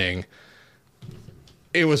were playing.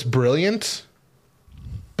 It was brilliant,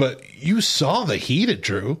 but you saw the heat it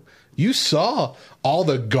drew. You saw all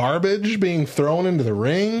the garbage being thrown into the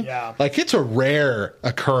ring. Yeah. Like, it's a rare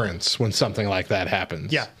occurrence when something like that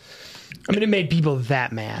happens. Yeah. I mean, it made people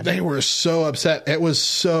that mad. They were so upset. It was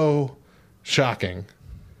so shocking.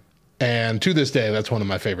 And to this day, that's one of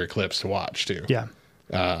my favorite clips to watch, too. Yeah.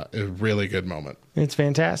 A really good moment. It's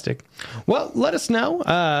fantastic. Well, let us know.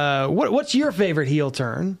 What's your favorite heel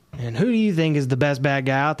turn? And who do you think is the best bad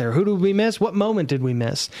guy out there? Who did we miss? What moment did we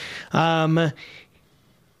miss?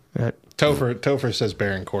 Topher says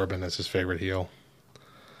Baron Corbin is his favorite heel.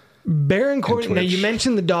 Baron Corbin. Now, you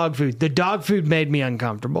mentioned the dog food. The dog food made me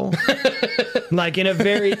uncomfortable. Like in a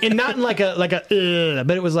very, and not in like a,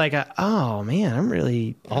 but it was like oh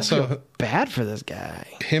man, I feel bad for this guy.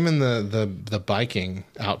 Him in the biking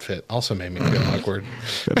outfit also made me feel awkward.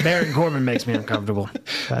 But Baron Corbin makes me uncomfortable.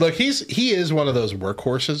 But look, he is one of those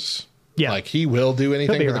workhorses. Yeah. Like he will do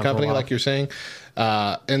anything for the company, like you're saying.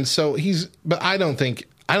 And so but I don't think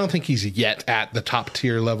he's yet at the top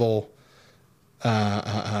tier level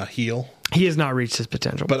heel. He has not reached his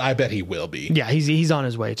potential, but I bet he will be. Yeah, he's on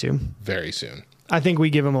his way to very soon. I think we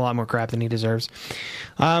give him a lot more crap than he deserves.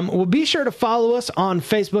 Well, be sure to follow us on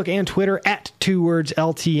Facebook and Twitter at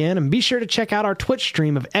 2WordsLTN, and be sure to check out our Twitch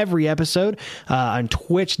stream of every episode on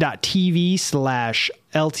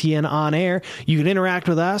twitch.tv/LTN on air. You can interact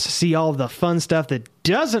with us, see all of the fun stuff that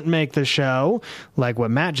doesn't make the show, like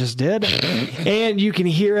what Matt just did, and you can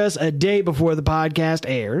hear us a day before the podcast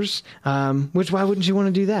airs, which why wouldn't you want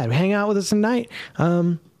to do that? Hang out with us tonight.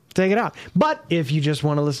 Take it out. But if you just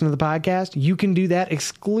want to listen to the podcast, you can do that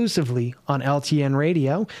exclusively on LTN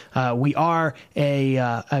Radio. We are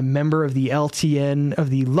a member of the LTN, of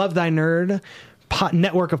the Love Thy Nerd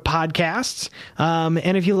network of podcasts.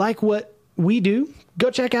 And if you like what we do,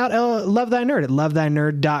 go check out Love Thy Nerd at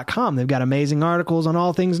lovethynerd.com. They've got amazing articles on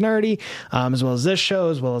all things nerdy, as well as this show,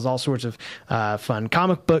 as well as all sorts of fun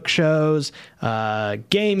comic book shows,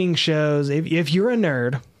 gaming shows. If you're a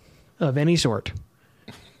nerd of any sort,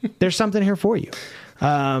 there's something here for you.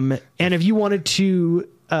 And if you wanted to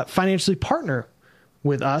financially partner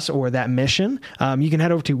with us or that mission, you can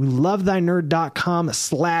head over to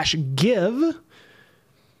lovethynerd.com/give.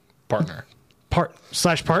 Partner.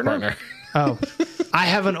 /partner? Oh, I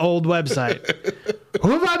have an old website.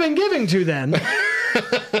 Who have I been giving to then?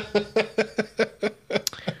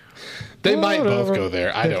 They might both go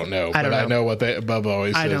there. I don't know. But I know what Bubba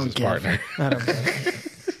always says his partner. I don't care.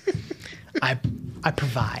 I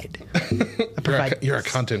provide. You're a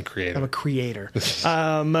content creator. I'm a creator.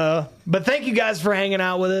 But thank you guys for hanging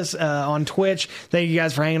out with us on Twitch. Thank you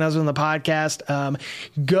guys for hanging out on the podcast.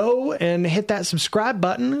 Go and hit that subscribe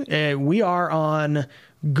button. We are on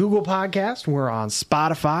Google Podcast. We're on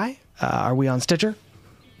Spotify. Are we on Stitcher?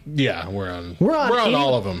 Yeah, we're on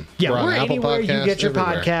all of them. Yeah, we're on Apple anywhere Podcasts, you get your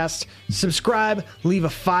everywhere. podcast. Subscribe, leave a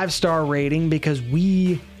 5-star rating because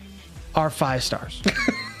we are 5 stars.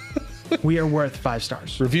 We are worth 5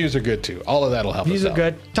 stars. Reviews are good too. All of that'll help Reviews us are out.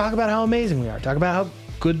 good. Talk about how amazing we are. Talk about how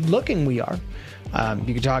good looking we are.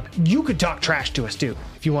 You could talk trash to us too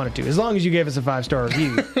if you wanted to, as long as you gave us a 5-star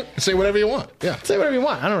review. Say whatever you want. Yeah. Say whatever you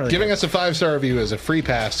want. I don't really Giving us a 5-star review is a free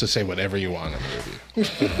pass to say whatever you want in the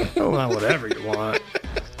review. well, whatever you want.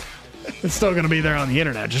 It's still going to be there on the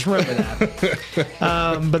internet. Just remember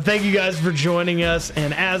that. But thank you guys for joining us.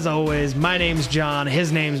 And as always, my name's John.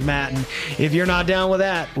 His name's Matt. And if you're not down with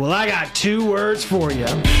that, well, I got 2 words for you.